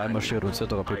in China einmarschiert etc.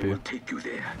 pp.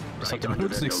 Das hat ja mit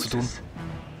uns nichts zu tun.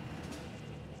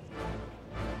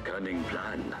 Cunning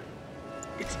plan.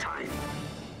 It's time.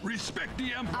 Respect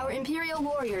the Emperor. Our Imperial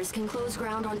warriors can close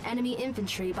ground on enemy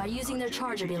infantry by using their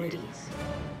charge abilities.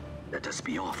 Let us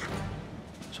be off.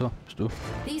 So, bist du.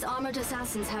 These armored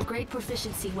assassins have great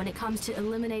proficiency when it comes to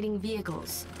eliminating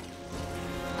vehicles.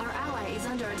 Our ally is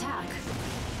under attack.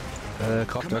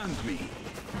 Kraftwerk.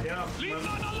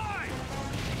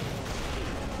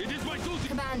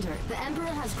 Commander, the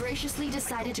Emperor has graciously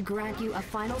decided to grant you a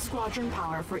final squadron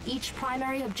power for each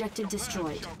primary objective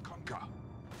destroyed.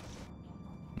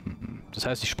 Das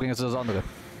heißt, ich springe jetzt das andere.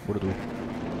 Oder du?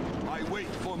 I wait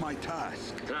for my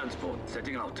task. Transport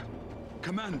setting out.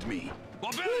 Command me.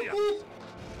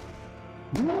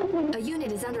 A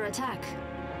unit is under attack.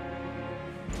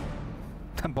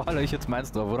 Dann baller ich jetzt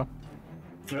meins drauf, oder?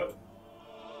 Ja.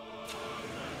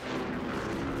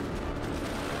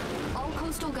 All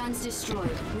coastal guns destroyed.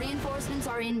 Reinforcements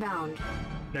are inbound.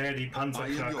 Naja, die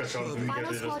Panzerknacker schauen für mich Final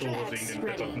als das Squadron doofe X Ding, den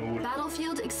ready. einfach nur.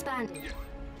 Battlefield expanded.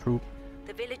 True.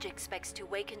 The village expects to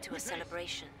wake into a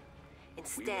celebration.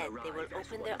 Instead, they will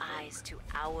open their eyes to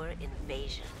our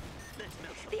invasion.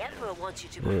 The Emperor wants you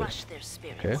to crush their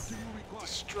spirits,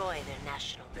 destroy their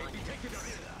national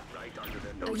monuments.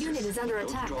 A unit is under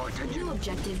attack. New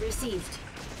objective received.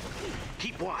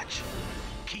 Keep watch.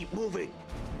 Keep moving.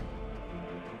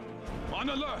 On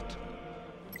alert.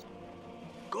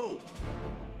 Go.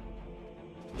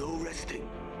 No resting.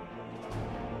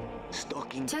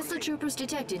 Stalking. Tesla troopers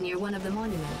detected near one of the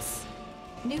monuments.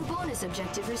 New bonus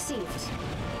objective received.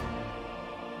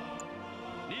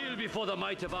 Kneel before the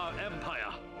might of our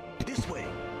empire. This way.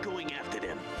 Going after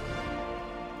them.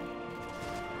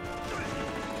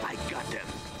 I got them.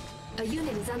 A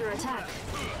unit is under attack.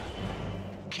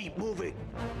 Keep moving.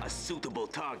 A suitable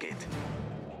target.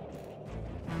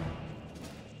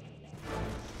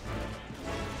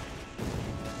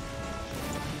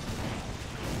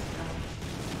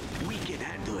 We can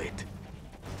handle it.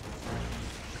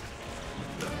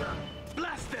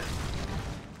 Blast them.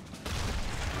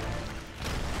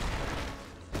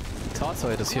 Die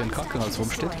Tatsache, dass hier ein Krankenhaus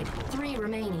rumsteht,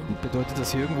 bedeutet,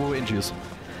 dass hier irgendwo Angie ist.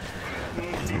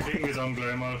 Die kriegen wir dann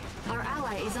gleich mal. Our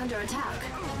ally is under attack.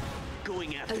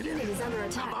 Going after A unit is under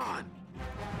attack. Come on.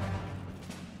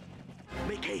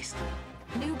 Make haste.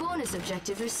 New bonus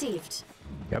objective received.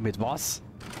 Ja, mit was?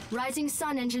 Rising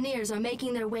Sun engineers are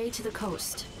making their way to the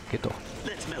coast. Geht doch.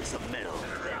 Let's melt some metal.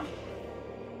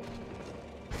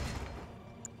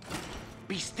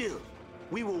 Be still.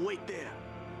 We will wait there.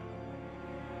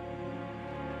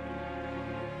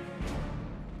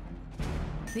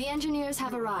 The engineers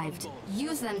have arrived.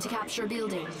 Use them to capture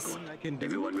buildings.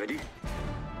 Everyone ready?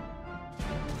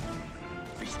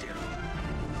 Be still.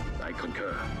 I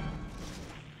concur.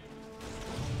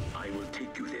 I will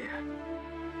take you there.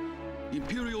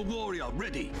 Imperial warrior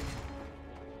ready.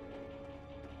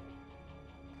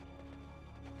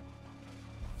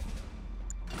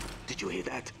 Did you hear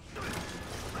that?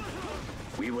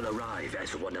 We will arrive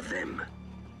as one of them.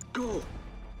 Go!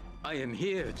 I am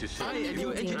here to say I am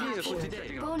your engineer for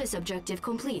today. Bonus objective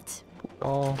complete.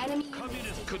 Oh. Enemy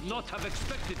Communists could not have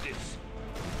expected this.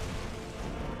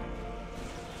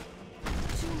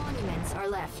 2 monuments are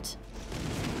left.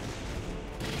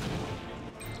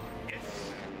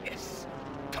 Yes.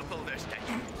 Topple their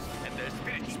statues, and their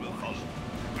spirits will follow.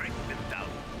 Break them down.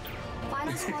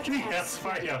 Final Squadron Yes,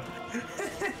 fire.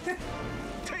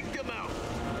 Take them out.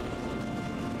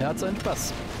 Er hat seinen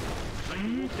Spaß.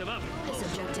 Bonus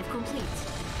objective complete.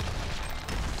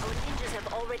 Our ninjas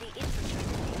have already infiltrated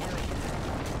the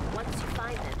area. Once you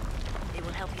find them, they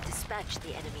will help you dispatch the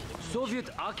enemy. Soviet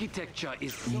architecture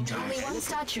is Only one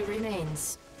statue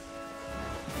remains.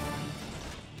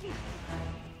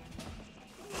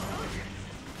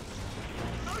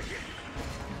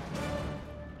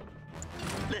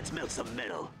 Let's melt some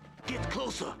metal. Get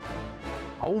closer.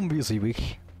 Hauen wir sie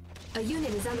weg. A unit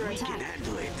is under We can attack.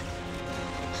 handle it.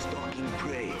 Stalking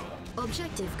prey.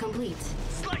 Objective complete.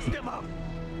 Slice them up.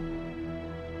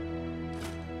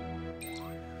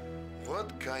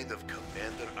 What kind of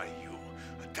commander are you?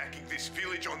 Attacking this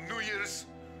village on New Year's?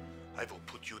 I will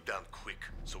put you down quick,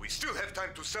 so we still have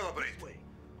time to celebrate.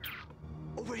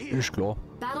 Over here. Ist klar.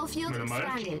 Battlefield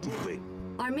expanded.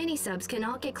 Our mini-subs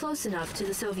cannot get close enough to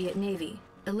the Soviet Navy.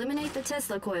 Eliminate the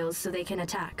Tesla coils so they can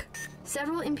attack.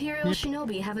 Several Imperial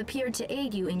shinobi have appeared to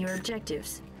aid you in your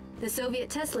objectives. The Soviet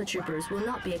Tesla troopers will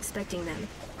not be expecting them.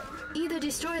 Either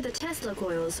destroy the Tesla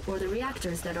coils or the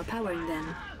reactors that are powering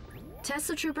them.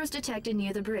 Tesla troopers detected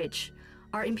near the bridge.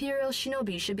 Our Imperial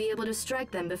shinobi should be able to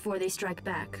strike them before they strike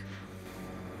back.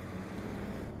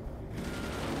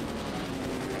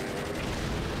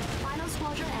 Final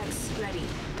Squadron X ready.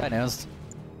 Dein Ernst?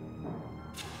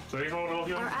 Soll ich noch drauf,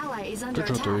 Our Jungs? ally is under Bin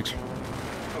schon attack. unterwegs.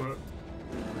 Okay.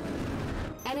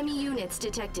 Enemy units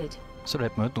detected. So, da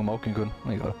hätten wir heute noch mal auch gehen können.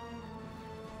 Na, egal.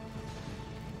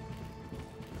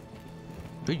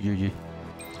 Uiuiui.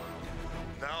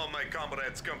 Now my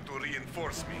comrades come to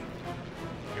reinforce me.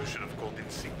 You should have called in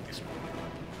sick this morning.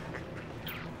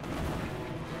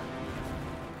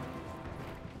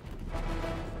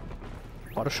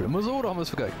 War das schon immer so oder haben wir es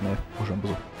vergeigt? Nee, war schon immer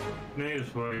so. Nee,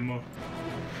 das war immer.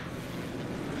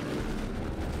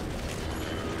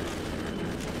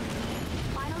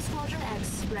 Final Squadron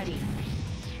X ready.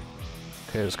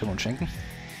 Okay, das können wir uns schenken.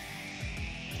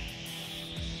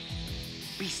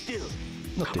 Be still.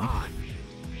 Na Come den. on.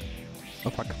 Oh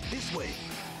fuck. This way.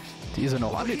 Die ist ja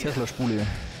noch an die Tesla-Spule.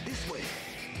 This way.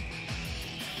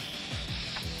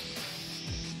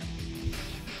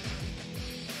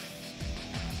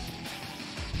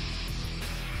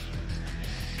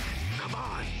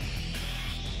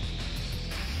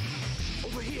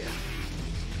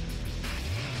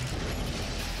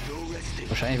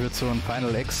 Wahrscheinlich wird so ein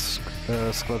Final X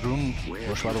Squadron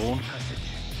oder Schwadron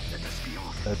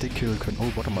den killen können.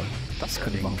 Oh, warte mal. Das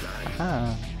könnte ich machen.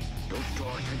 Aha.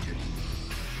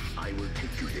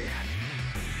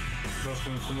 Was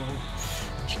kannst du machen?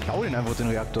 Ich klaue den einfach den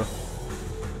Reaktor.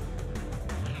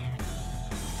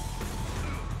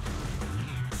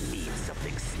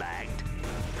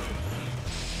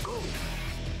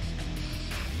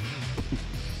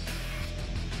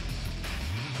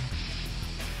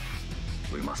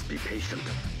 We must be patient.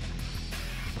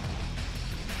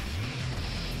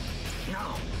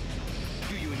 Now,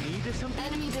 do you need something?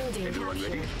 Enemy building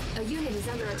captured. A unit is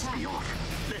under attack.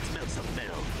 Let's melt some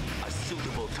metal. A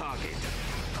suitable target.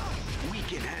 We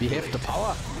can We have the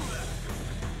power.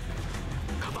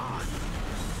 Come on.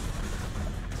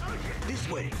 This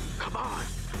way. Come on.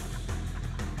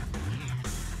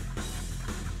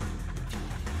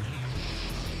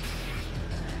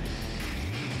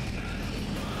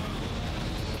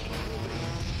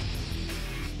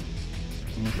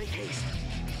 Make haste.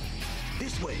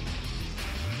 This way.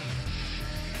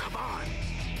 Come on.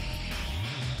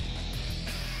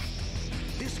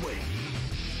 This way.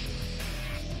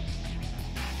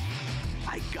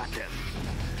 I got them.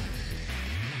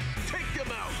 Take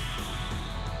them out.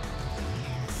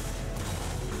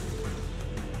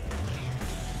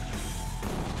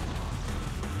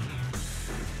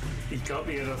 Ich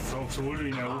glaube eher, dass auch sowohl du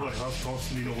ihn erobert hast,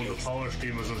 trotzdem die noch unter Power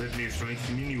stehen, weil sonst hätten die jetzt schon längst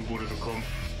die Mini-U-Boote bekommen.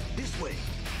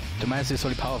 Du meinst, ich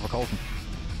soll die Power verkaufen?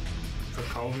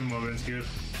 Verkauf ihn mal, wenn es geht.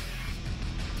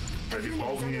 Weil die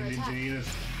brauchen hier in dem Sinne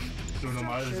nur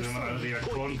normal ist, wenn man alle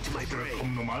Reaktoren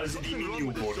kommen. Normal sind die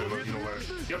Mini-U-Boote, was ich noch weiß.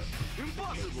 Ja.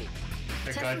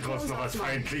 Der galt trotzdem noch als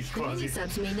feindlich quasi.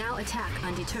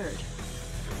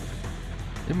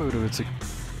 Immer wieder witzig.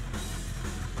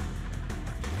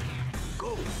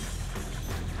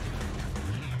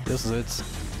 Das ist jetzt.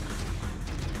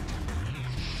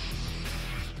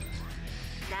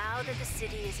 Now that the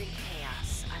city is in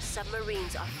chaos, our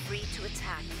submarines are free to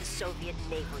attack the Soviet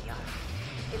naval yard.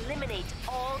 Eliminate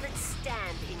all that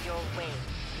stand in your way.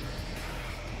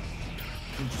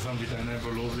 Interessant, wie deine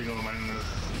einfach loslegen, aber meine...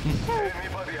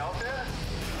 Anybody out there?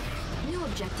 New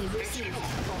objective received.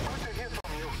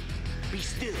 Be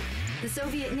still. The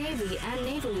Soviet Navy and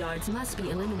naval yards must be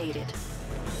eliminated.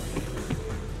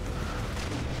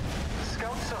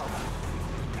 Scouts up.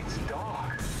 It's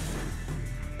dark.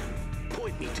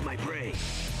 Point me to my prey.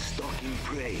 Stalking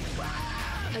prey.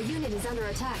 A unit is under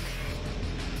attack.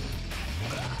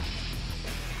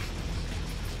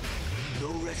 No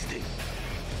resting.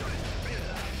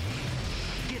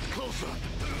 Get closer.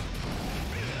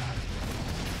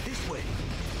 This way.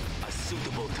 A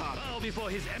suitable target. Bow before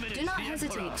his eminence. Do not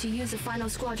hesitate to use the final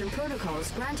squadron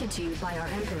protocols granted to you by our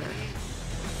Emperor.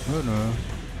 Oh no.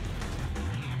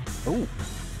 Oh.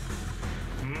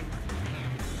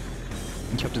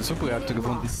 Ich habe den Superreaktor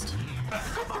gefunden.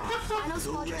 Final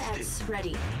squadron X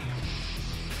ready.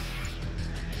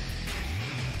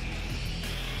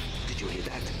 Did you hear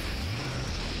that?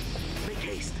 Make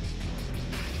haste.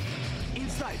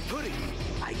 Inside, pudding.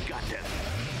 I got them.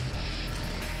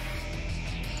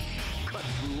 Cut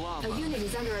through lava. A unit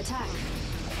is under attack.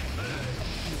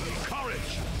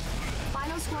 Courage.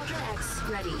 Final squadron X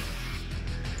ready.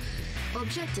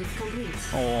 Objective complete.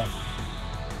 Oh.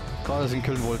 Gerade dass ich ihn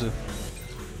killen wollte.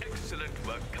 Excellent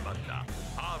work, Commander.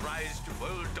 Our rise to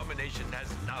world domination has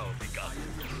now begun.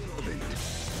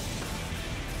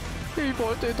 Ich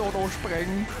wollte ihn doch noch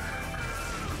sprengen.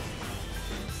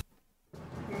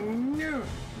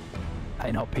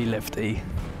 Ein HP left, ey.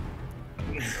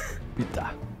 Bitte.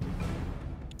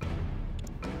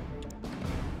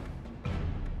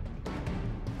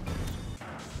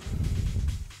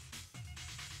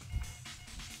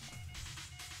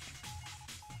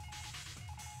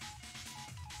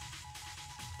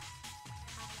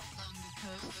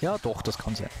 Ja, doch, das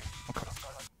kann sein. Okay.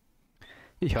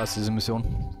 Ich hasse diese Mission.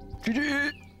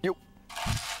 GG! Jo.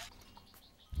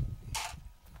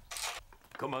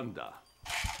 Commander,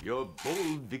 your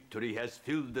bold victory has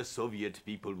filled the Soviet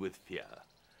people with fear.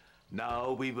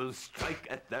 Now we will strike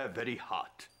at their very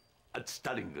heart. At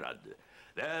Stalingrad,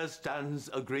 there stands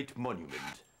a great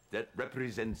monument that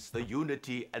represents the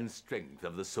unity and strength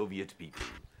of the Soviet people.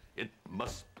 It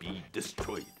must be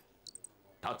destroyed.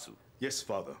 Tatsu. Yes,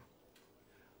 Father.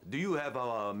 Do you have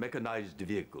our mechanized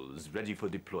vehicles ready for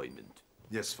deployment?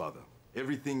 Yes, Father.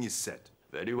 Everything is set.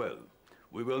 Very well.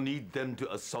 We will need them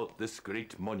to assault this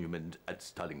great monument at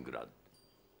Stalingrad.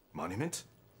 Monument?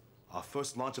 Our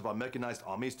first launch of our mechanized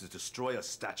army is to destroy a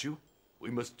statue? We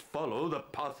must follow the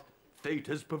path fate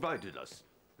has provided us.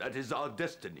 That is our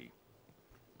destiny.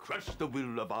 Crush the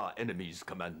will of our enemies,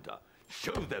 Commander.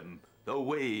 Show them the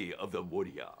way of the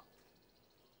warrior.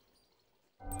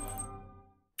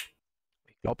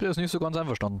 Ich glaube, der ist nicht so ganz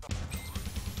einverstanden.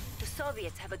 The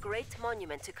Soviets have a great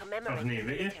monument to commemorate their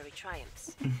military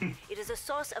triumphs. It is a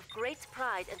source of great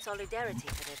pride and solidarity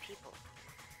for their people.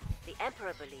 The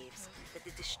Emperor believes that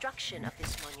the destruction of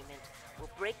this monument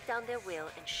will break down their will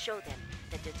and show them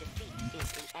that their defeat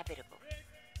is inevitable.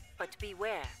 But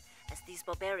beware, as these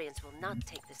barbarians will not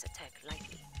take this attack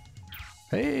lightly.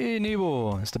 Hey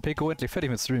Nebo, ist der Peko endlich fertig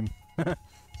mit Stream?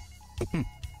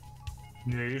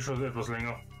 Nee, schon etwas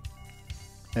länger.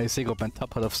 Ja, ich sehe gerade, mein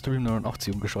Tab hat auf Stream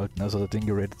 89 umgeschalten, also hat er den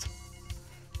geratet.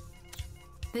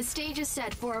 The stage is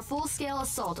set for a full-scale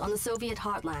assault on the Soviet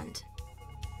heartland.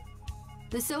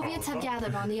 The Soviets have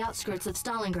gathered on the outskirts of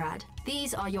Stalingrad.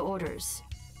 These are your orders.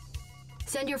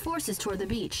 Send your forces toward the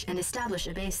beach and establish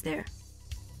a base there.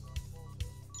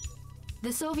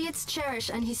 The Soviets cherish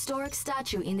an historic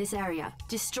statue in this area.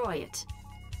 Destroy it.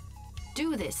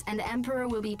 Do this and the Emperor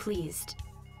will be pleased.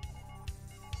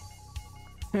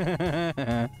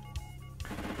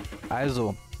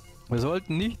 Also, wir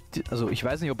sollten nicht, also ich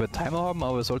weiß nicht, ob wir Timer haben,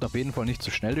 aber wir sollten auf jeden Fall nicht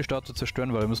zu schnell die Statue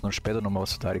zerstören, weil wir müssen dann später nochmal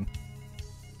was verteidigen.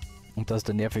 Und das ist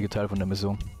der nervige Teil von der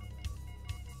Mission.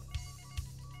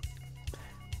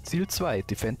 Ziel 2,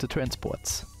 Defend the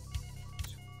Transports.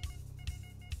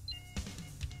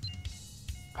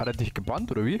 Hat er dich gebannt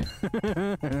oder wie?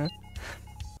 Naja,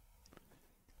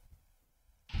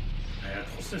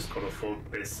 trotzdem ist God of War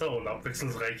besser und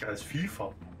abwechslungsreicher als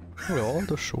FIFA. Ja,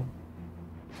 das schon.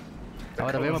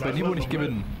 Aber da werden wir bei Niveau nicht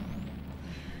gewinnen.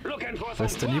 Da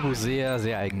ist der Niveau sehr,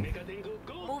 sehr eigen.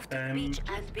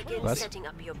 Was?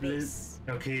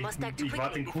 Okay, ich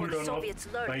warte den Cooldown auf,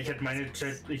 weil ich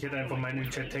hätte einfach meine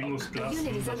Chat-Tangos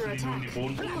gelassen, dass du nicht um die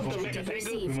Bodentruppen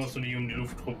kommst. Du musst nicht um die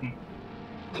Lufttruppen.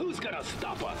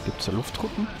 Gibt's da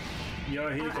Lufttruppen? Ja,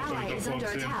 Helikopter hab ich doch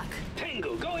vorgesehen.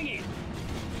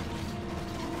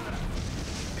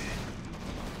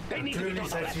 Natürlich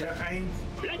seid ihr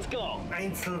wieder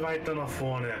einzeln weiter nach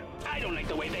vorne.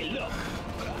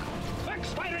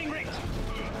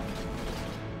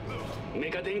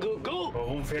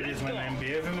 Warum fährt jetzt mein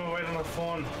MBF immer weiter nach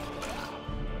vorn?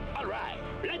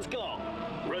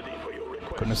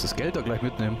 Können wir das Geld da gleich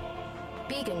mitnehmen?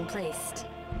 Beacon placed.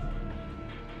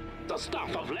 The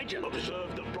staff of Legend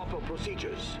observe the proper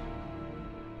procedures.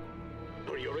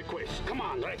 For your request, come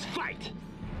on, let's fight!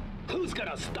 Who's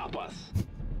gonna stop us?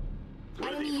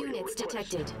 Enemy units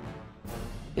detected.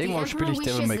 Irgendwann spiele ich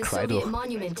Devil May Cry durch.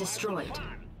 Monument destroyed.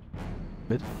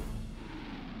 Mit?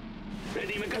 A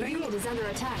unit is under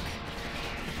attack.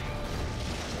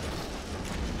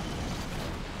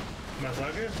 Was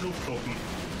sage? Lufttruppen.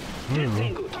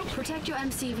 Protect your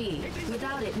MCV.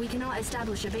 Without it, we cannot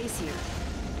establish a base here.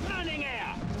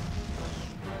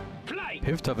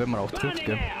 Hilft da, wenn man auch trifft,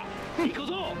 gell?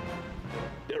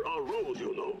 There are rules,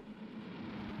 you know.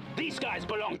 These guys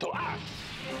belong to us.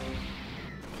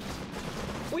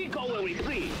 We go where we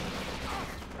please.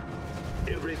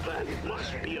 Every plan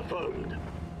must be affirmed.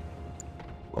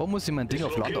 Warum muss ich mein Ding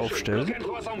auf Land aufstellen?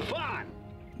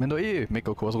 Wenn da eh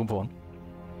Mecha-Kurs rumfahren.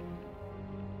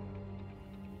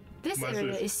 This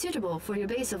area is suitable for your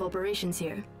base of operations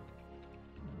here.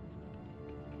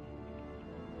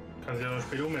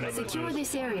 Secure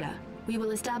this area. We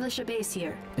will establish a base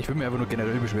here. Ich will mir einfach nur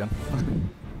generell beschweren.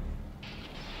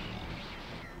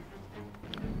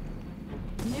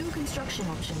 New construction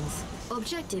options.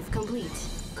 Objective complete.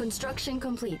 Construction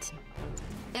complete.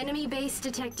 Enemy base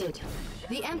detected.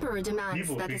 The Emperor demands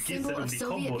that the symbol of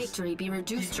Soviet victory be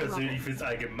reduced to rubble. Ich persönlich finde es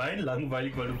allgemein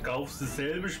langweilig, weil du kaufst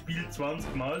dasselbe Spiel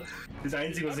 20 Mal. Das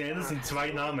Einzige, was ändert, sind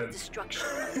 2 Namen. Destruction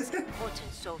of this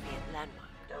important Soviet landmark.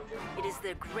 It is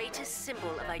their greatest symbol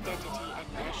of identity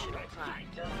and national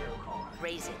pride.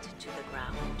 Raise it to the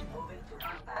ground.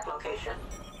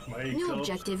 New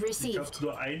objective received. Ich habe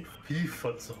nur ein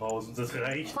FIFA zu Hause und das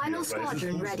reicht mir, Final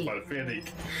squadron ready.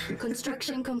 Fertig.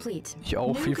 Construction complete. Ich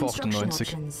auch, New FIFA construction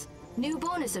 98. options. New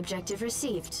bonus objective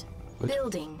received. Gut.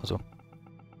 Building. Also.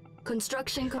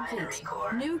 Construction complete.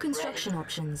 New construction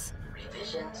options.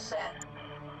 Revision set.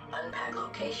 Unpack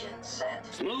location set.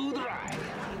 Smooth ride.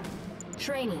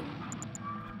 Training.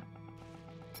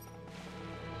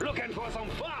 Looking for some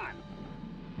fun?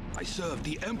 I serve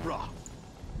the Emperor.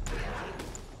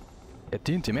 Er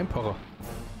dient dem Emperor.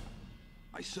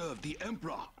 I serve the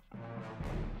Emperor.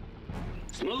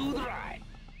 Smooth ride.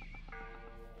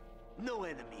 No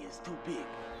enemy is too big.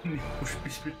 Du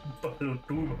spielst mit dem Ball und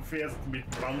du fährst mit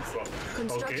Panzer.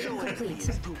 Construction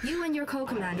complete. You and your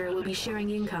co-commander will be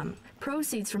sharing income.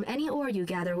 Proceeds from any ore you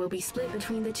gather will be split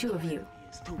between the two of you.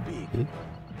 It's too big.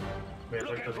 Wer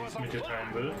sagt, dass ich es mit dir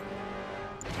teilen will?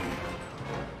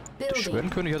 Der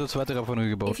Schwörenkönig hat eine zweite Raffinerie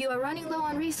gebaut. If you are running low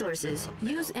on resources,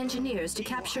 use engineers to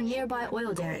capture nearby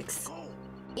oil derricks.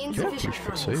 Insufficient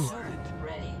funds.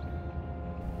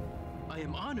 I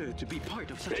am honored to be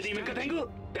part of such a strategy.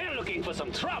 They're looking for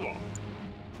some trouble.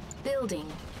 Building.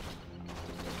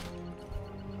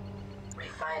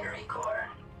 Refinery core.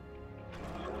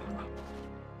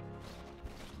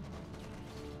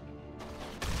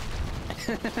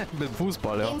 Mit dem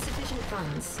Fußball, ja. Insufficient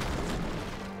funds.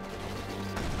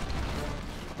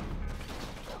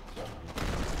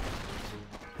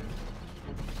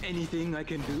 Anything I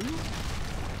can do?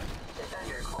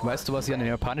 Weißt du, was ich an den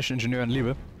japanischen Ingenieuren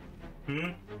liebe?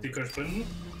 Die können sprinten?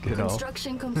 Genau.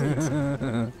 Construction complete.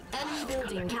 Enemy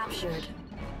building captured.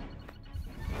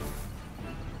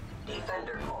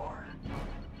 Defender core.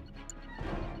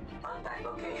 Contact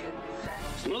location set.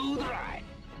 Smooth ride.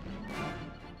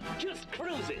 Just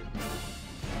cruising.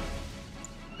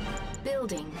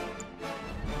 Building.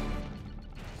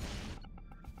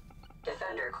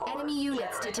 Defender core. Enemy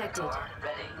units detected.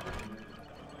 Ready.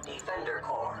 Defender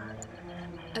core.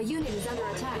 A unit is under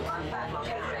attack.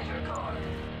 Generator core.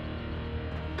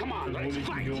 Come on, let's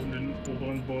fight.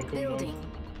 Building.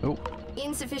 Oh.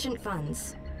 Insufficient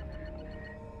funds.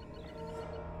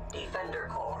 Defender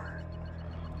core.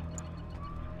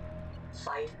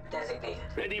 Site designated.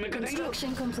 Ready, Mechanical?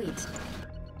 Construction complete.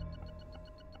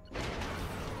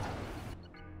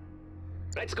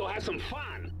 Let's go have some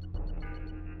fun.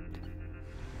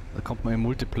 Da kommt man im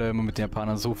Multiplayer immer mit den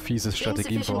Japanern so fiese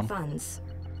Strategien bauen. Funds.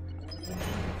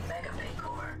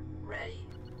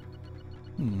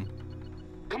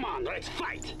 Come on, let's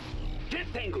fight. Jet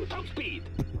Tengu, top speed.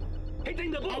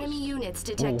 Hitting the boost. Enemy units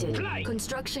detected. Fly.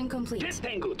 Construction complete. Jet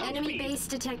Tengu, top Enemy speed. base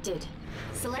detected.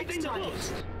 Select Hitting the target.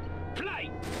 boost.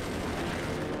 Fly.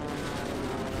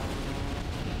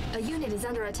 A unit is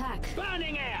under attack.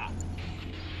 Burning air.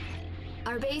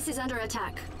 Our base is under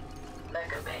attack.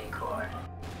 Mecha Bay core.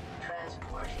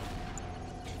 Transporting.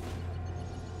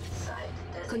 Site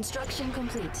designated. Construction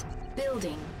complete.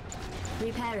 Building.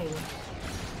 Repairing.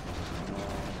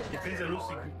 Ich finde es ja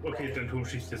lustig. Okay, dein Turm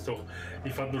schießt jetzt doch.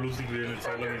 Ich fand nur lustig, wie er eine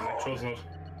Zeit lang nicht geschossen hat.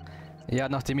 Ja,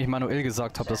 nachdem ich manuell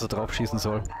gesagt habe, dass er drauf schießen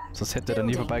soll. Sonst hätte er dann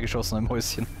nie vorbeigeschossen im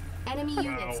Häuschen. Enemy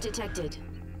units detected.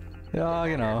 Ja,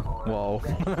 genau. Wow.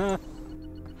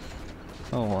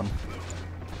 Oh Mann.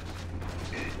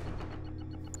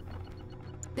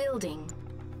 Building.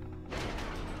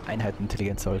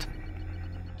 Einheitenintelligenz halt.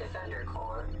 Defender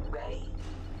core ready.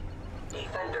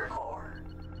 Defender core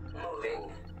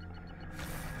moving.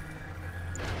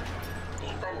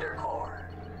 Defender core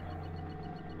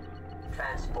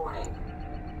transporting.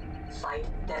 Site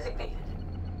designated.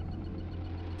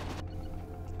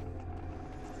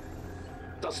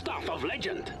 The stuff of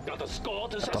legend. Got a score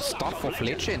to The stuff of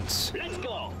legends. Let's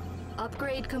go.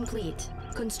 Upgrade complete.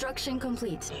 Construction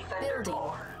complete. Building.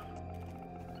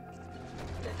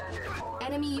 Defender core.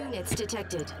 Enemy units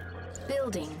detected.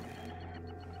 Building.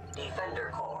 Defender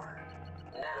core.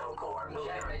 Nano core moving.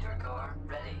 Generator core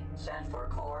ready. Set for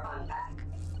core unpack.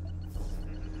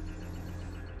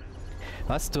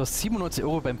 Was? Du hast 97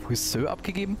 € beim Friseur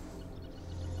abgegeben?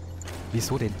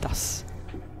 Wieso denn das?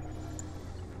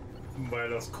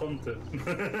 Weil das konnte.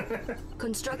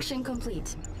 Construction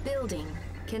complete. Building.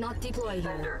 Cannot deploy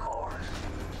here. Defender core.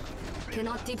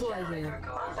 Cannot deploy here.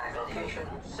 Contact location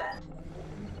set.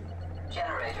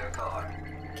 Generator core.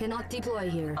 Cannot deploy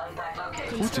here. Unpack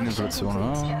location. Putin-Inflation,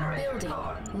 ja. Building.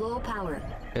 Low power.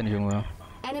 Kenn ich, Junge.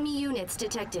 Enemy units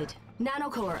detected.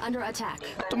 Nanocore under attack.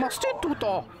 Was machst denn du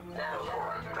da?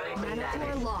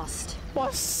 Nanocore lost.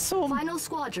 Was zum... Final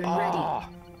squadron ready.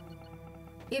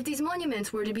 If these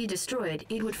monuments were to be destroyed,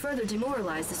 it would further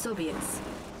demoralize the Soviets.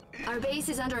 Our base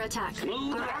is under attack.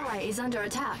 Our ally is under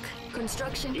attack.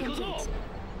 Construction complete.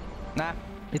 Na,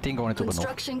 ich denke auch nicht drüber nach.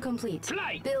 Construction complete.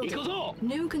 Building.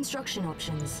 New construction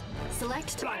options.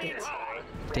 Select target.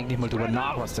 Ich denke nicht mal drüber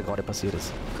nach, was da gerade passiert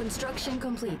ist. Construction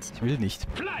complete. Ich will nicht.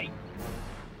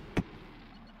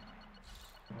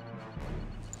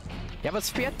 Ja, was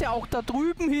fährt der auch da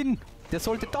drüben hin? Der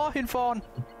sollte da hinfahren.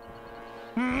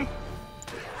 Hm.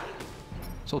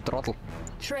 So, Trottel.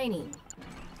 Training.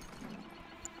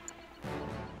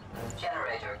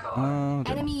 Generator core.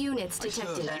 Enemy units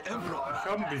detected. Ich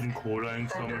habe ein bisschen Kohle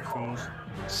eingesammelt für uns.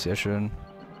 Sehr schön.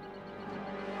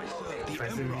 Ich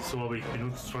weiß nicht wieso, aber ich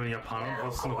benutze von den Japanern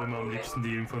fast noch immer am liebsten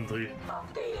die Infanterie.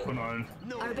 Von allen.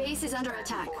 Our base is under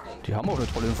attack. Die haben auch eine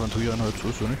tolle Infanterieeinheit, so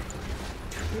ist ja nicht.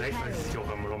 Vielleicht weil sie sich auch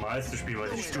am normalsten spielen,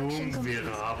 weil sie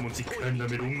Sturmgewehre haben und sie können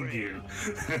damit umgehen.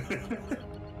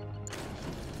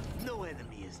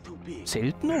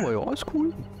 Selten, aber ja, ist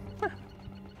cool.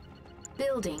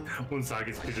 Building. Und sag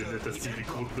jetzt bitte nicht, dass die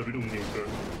Rekrutten damit umgehen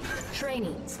können.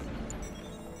 Training.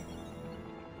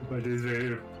 Weil das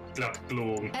wäre glatt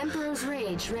gelogen. Emperor's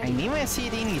Rage ready. I never see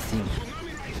anything.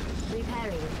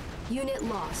 Repairing. Unit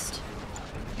lost.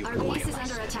 Our base is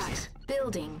under attack.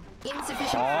 Building.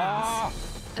 Insufficient funds.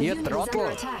 A Ihr unit is under Trottel.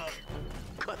 attack.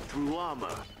 Cut through armor.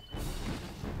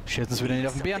 Schießen es wieder nicht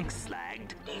auf den Bären.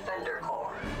 Defender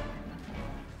core.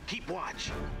 Keep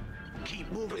watch.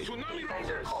 Keep moving.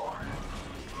 Defender core.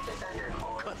 Defender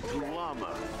core. Cut through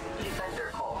armor. Defender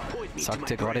core. Point me to Sagt my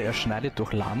er gerade, er schneidet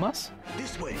durch Lamas?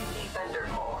 This way. Defender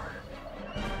core.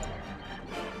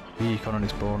 Wie, ich kann doch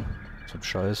nichts bauen. So ein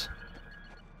Scheiß.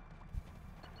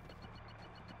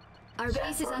 Our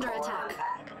base is under attack.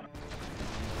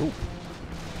 Oh.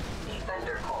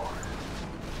 Defender core.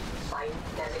 Site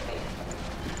designated.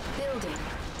 Building.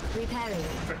 Repairing.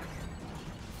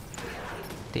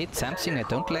 That's something I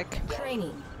don't like.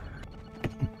 Training.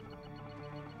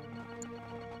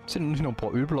 Sind nicht noch ein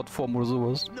paar Ölplattformen oder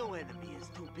sowas? No enemy is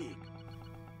too big.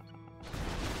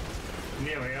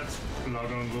 Nee, aber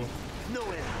Erzlager und so. No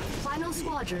enemy. Final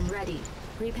squadron ready.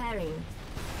 Repairing.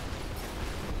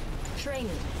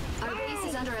 Training. Our base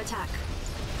is under attack.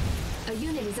 A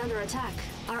unit is under attack.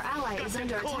 Our ally is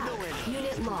under attack.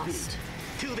 Unit lost.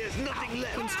 Till there's nothing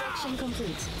left. Construction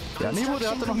complete. Ja, Niveau, der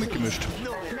hat da noch mitgemischt.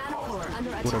 Nanocore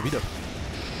under attack. Oder wieder.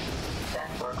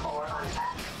 Sensor core on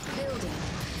attack.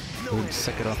 Building.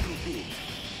 Säckerer.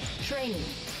 Training.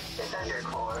 Defender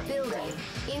core. Building.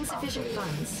 Insufficient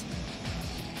funds.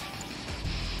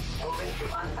 Moving to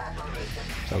unpack location.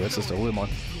 So, jetzt ist der Ruhemann.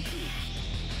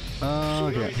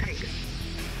 Okay.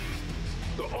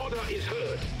 The order is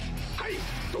heard. Hey,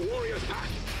 the warriors pack.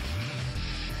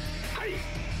 Hey,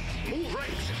 move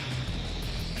ranks.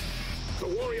 The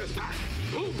warriors pack.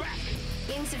 Move back. Ich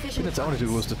bin Insufficient jetzt auch nicht der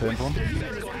größte Fan von.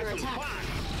 unit is under attack.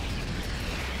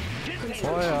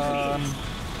 Feuern!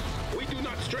 We do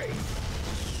not stray.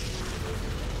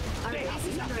 Our base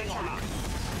is under attack.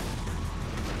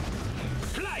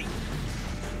 Fly.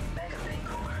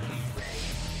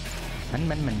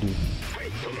 Mann, du.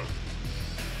 Hey, come on.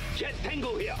 Jet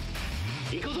Tango here.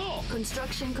 Ikuzo.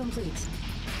 Construction complete.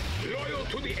 Loyal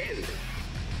to the end.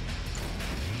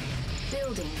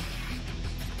 Building.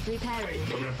 Repairing.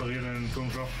 Ich repariere den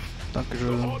Turmschacht.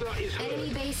 Dankeschön. Order is heard.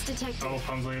 Enemy base detected. Auch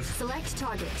Panzer jetzt. Select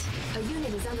target. A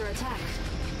unit is under attack.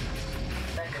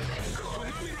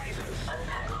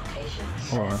 Unpack location.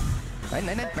 Oh. Nein.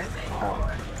 Moving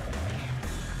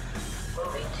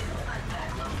to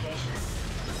unpack location.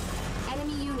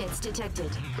 Enemy units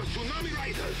detected. The tsunami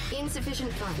risers.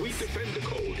 Insufficient funds. We defend the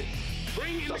code.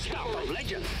 Bring in the stuff of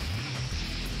legend.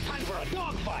 Time for a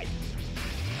dogfight.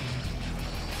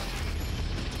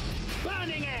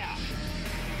 Burning air.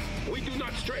 We do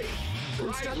not stray.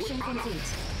 Construction complete.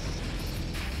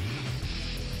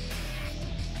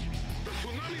 The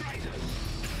tsunami risers.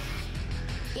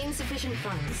 Insufficient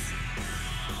funds.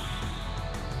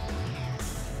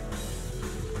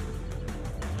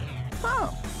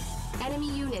 Ah, Enemy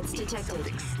units detected.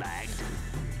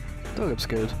 da gibt's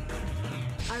Geld.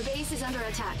 Our base is under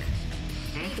attack.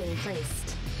 Beacon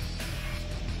placed.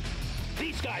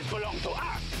 These guys belong to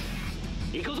us.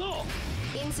 Ikuzo.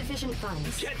 Insufficient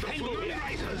funds. Jet Tango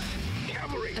risers.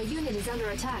 Cavalry. A unit is under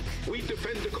attack. We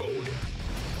defend the code.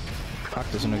 Fuck,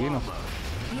 das sind der Gegner.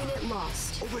 Unit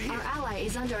lost. Our ally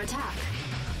is under attack.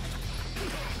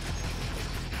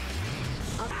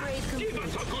 Upgrade Give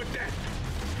us complete. a good death.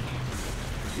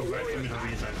 So weit damit habe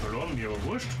ich jetzt einen verloren, mir aber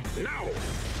wurscht. Now.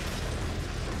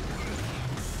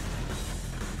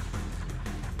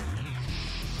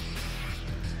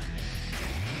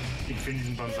 Ich finde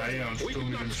diesen Banzai und Sturm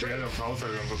mit dem Schwert aufs Haus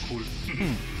halt einfach cool.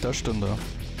 Das stimmt, ja.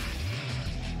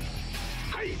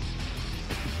 Hey.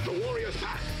 The warriors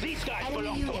pack. These guys Enemy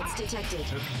belong to units us. detected.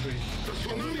 The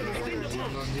tsunami risers.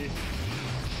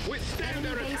 Withstand Enemy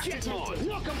their base attack. detected.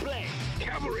 No complaint.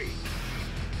 Cavalry.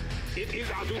 It is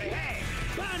our duty. Hey,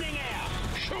 burning air.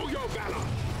 Show your valor.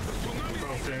 The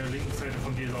tsunami Auf der linken Seite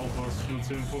von dir ist auch was, nur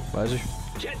zur Info. Weiß ich.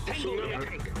 Jet Tango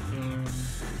tank.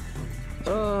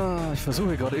 Ich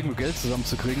versuche gerade irgendwo Geld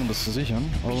zusammenzukriegen, um das zu sichern,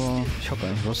 aber ich habe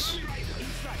eigentlich was.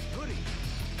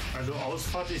 Also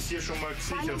Ausfahrt ist hier schon mal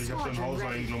gesichert. Ich habe ein Haus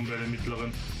eingenommen bei den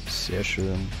mittleren. Sehr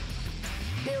schön.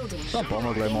 Building. Dann bauen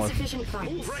wir gleich mal. Insufficient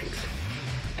funds. Move ranks.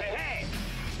 Hey, hey.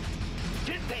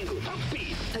 Jet Tango, top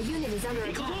speed. A unit is under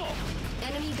attack.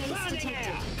 Enemy base Burning detected.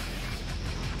 air.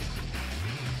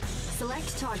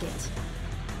 Select target.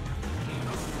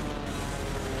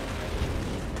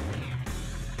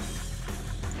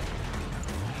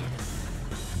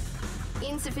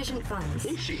 Insufficient funds.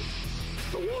 Uchi.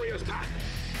 The warriors pack.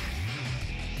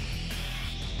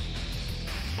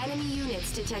 Enemy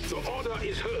units detected. The order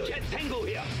is heard. Jet Tango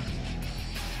here.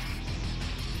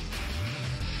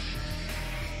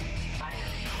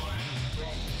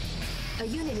 A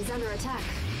unit is under attack.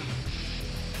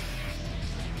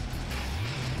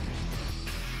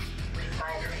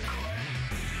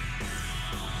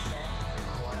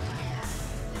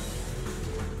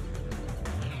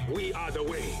 We are the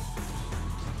way.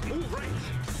 Move right.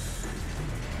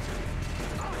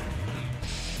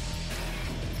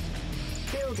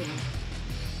 Building.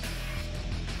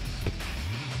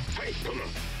 Hey, come on.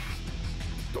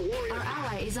 The warrior. Our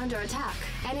ally is under attack.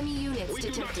 Enemy units we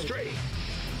detected. Do not stray.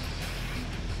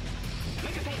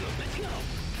 Make a tango. Let's go.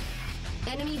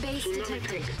 Enemy base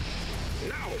detected. Tank.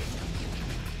 Now.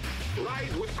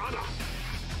 Ride with honor.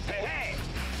 Hey, hey.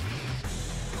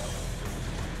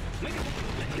 Make a tango.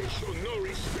 They show no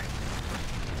respect.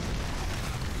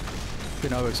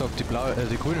 Genau, wie gesagt,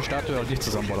 die grüne Statue halt nicht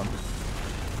zusammenballern.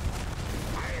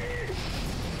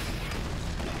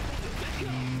 Die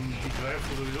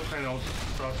greifen sowieso keine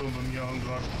Autostatuen bei mir an,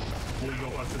 gerade wo ich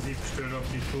auch aggressiv gestellt habe,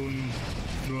 die tun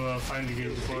nur feindliche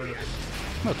Gebäude.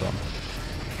 Na dann.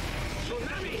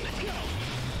 Tsunami, let's go.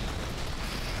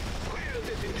 Where is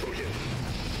this intrusion?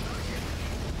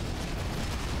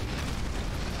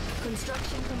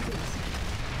 Construction complete.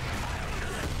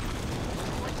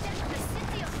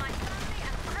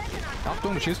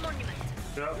 Achtung, schießt.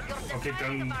 Ja, okay,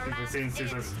 dann sehen Sie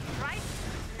das.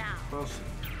 Was?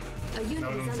 Ja,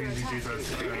 dann sehen Sie das als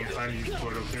feindliches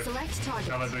Gebäude, okay.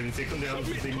 Aber bei den sekundären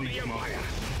Systemen nicht gemacht.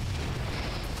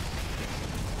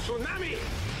 Tsunami!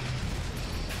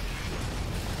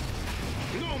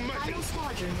 No mercy! Final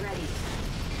squadron ready.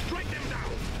 Strike them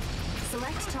down!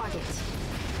 Select target.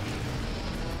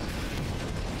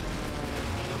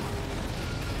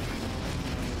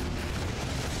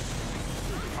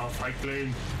 I'll fight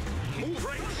plane. Move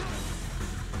right!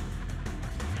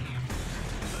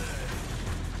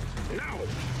 Now!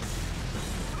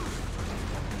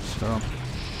 So.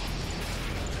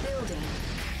 Building.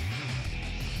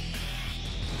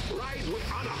 Ride with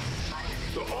honor.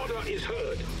 The order is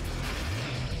heard.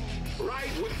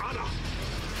 Ride with honor.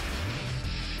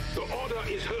 The order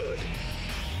is heard.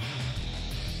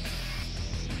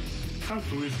 Kannst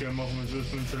du es gerne machen, wenn du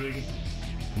es mir zerlegen?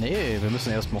 Nee, wir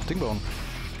müssen erst noch Ding bauen.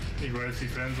 Ich weiß, die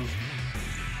Fans.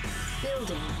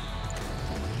 Building.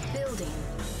 Building.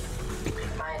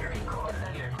 Refinery core,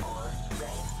 thunder core,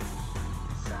 ready.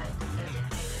 Site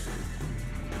designated.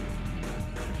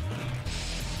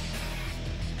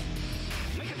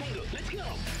 Make a tango, let's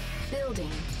go! Building.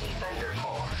 Defender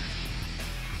core.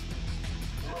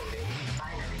 Moving.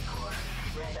 Refinery core.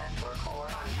 Red for core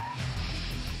on pack.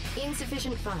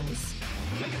 Insufficient funds.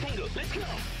 Make a tango, let's go!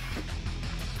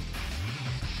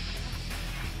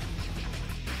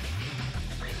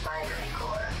 Refinery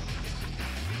core.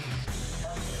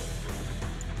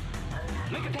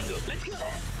 Make a tango, let's go!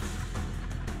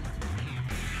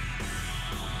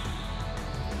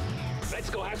 Let's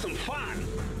go have some fun!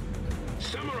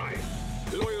 Samurai,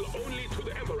 loyal only to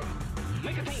the Emperor.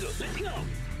 Make a tango, let's go!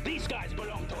 These guys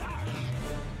belong to us!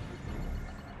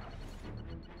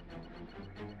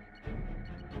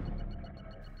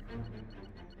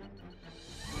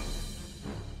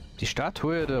 Die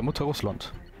Statue der Mutter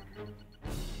Russland.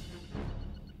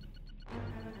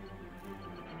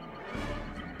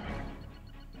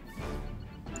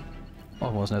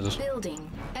 Machen wir was Nettes.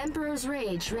 Building. Emperor's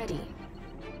Rage ready.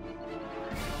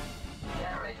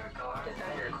 Generator core,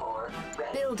 defender core,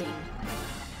 ready. Building.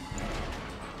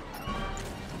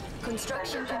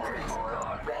 Construction Defender complete.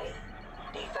 core, ready.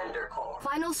 Defender core.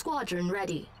 Final squadron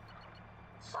ready.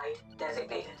 Site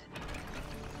designated.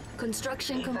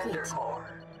 Construction Defender complete. core.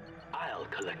 I'll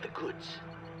collect the goods.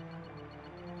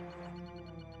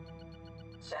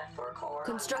 Set for core.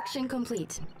 Construction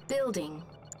complete. Building.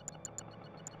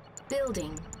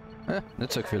 Building.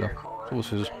 Netzwerkfehler. So was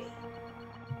Süßes.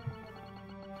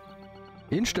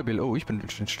 Instabil. Oh, ich bin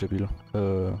instabil.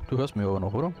 Du hörst mich aber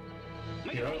noch, oder?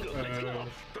 Ja,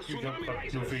 ich hab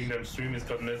grad nur wegen deinem Stream jetzt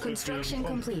gerade Netzwerk. Construction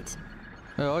complete.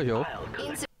 Ja, ich auch.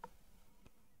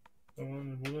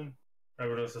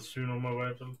 Aber das ist das Stream nochmal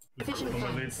weiter. Das ist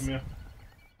nochmal lädt zu mir.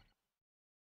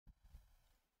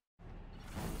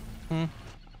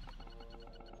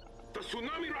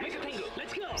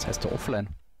 Das heißt doch offline.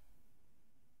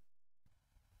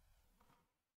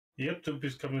 Ja, du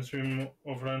bist gerade mit Stream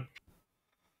offline.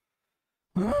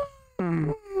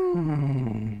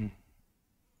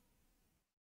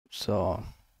 So.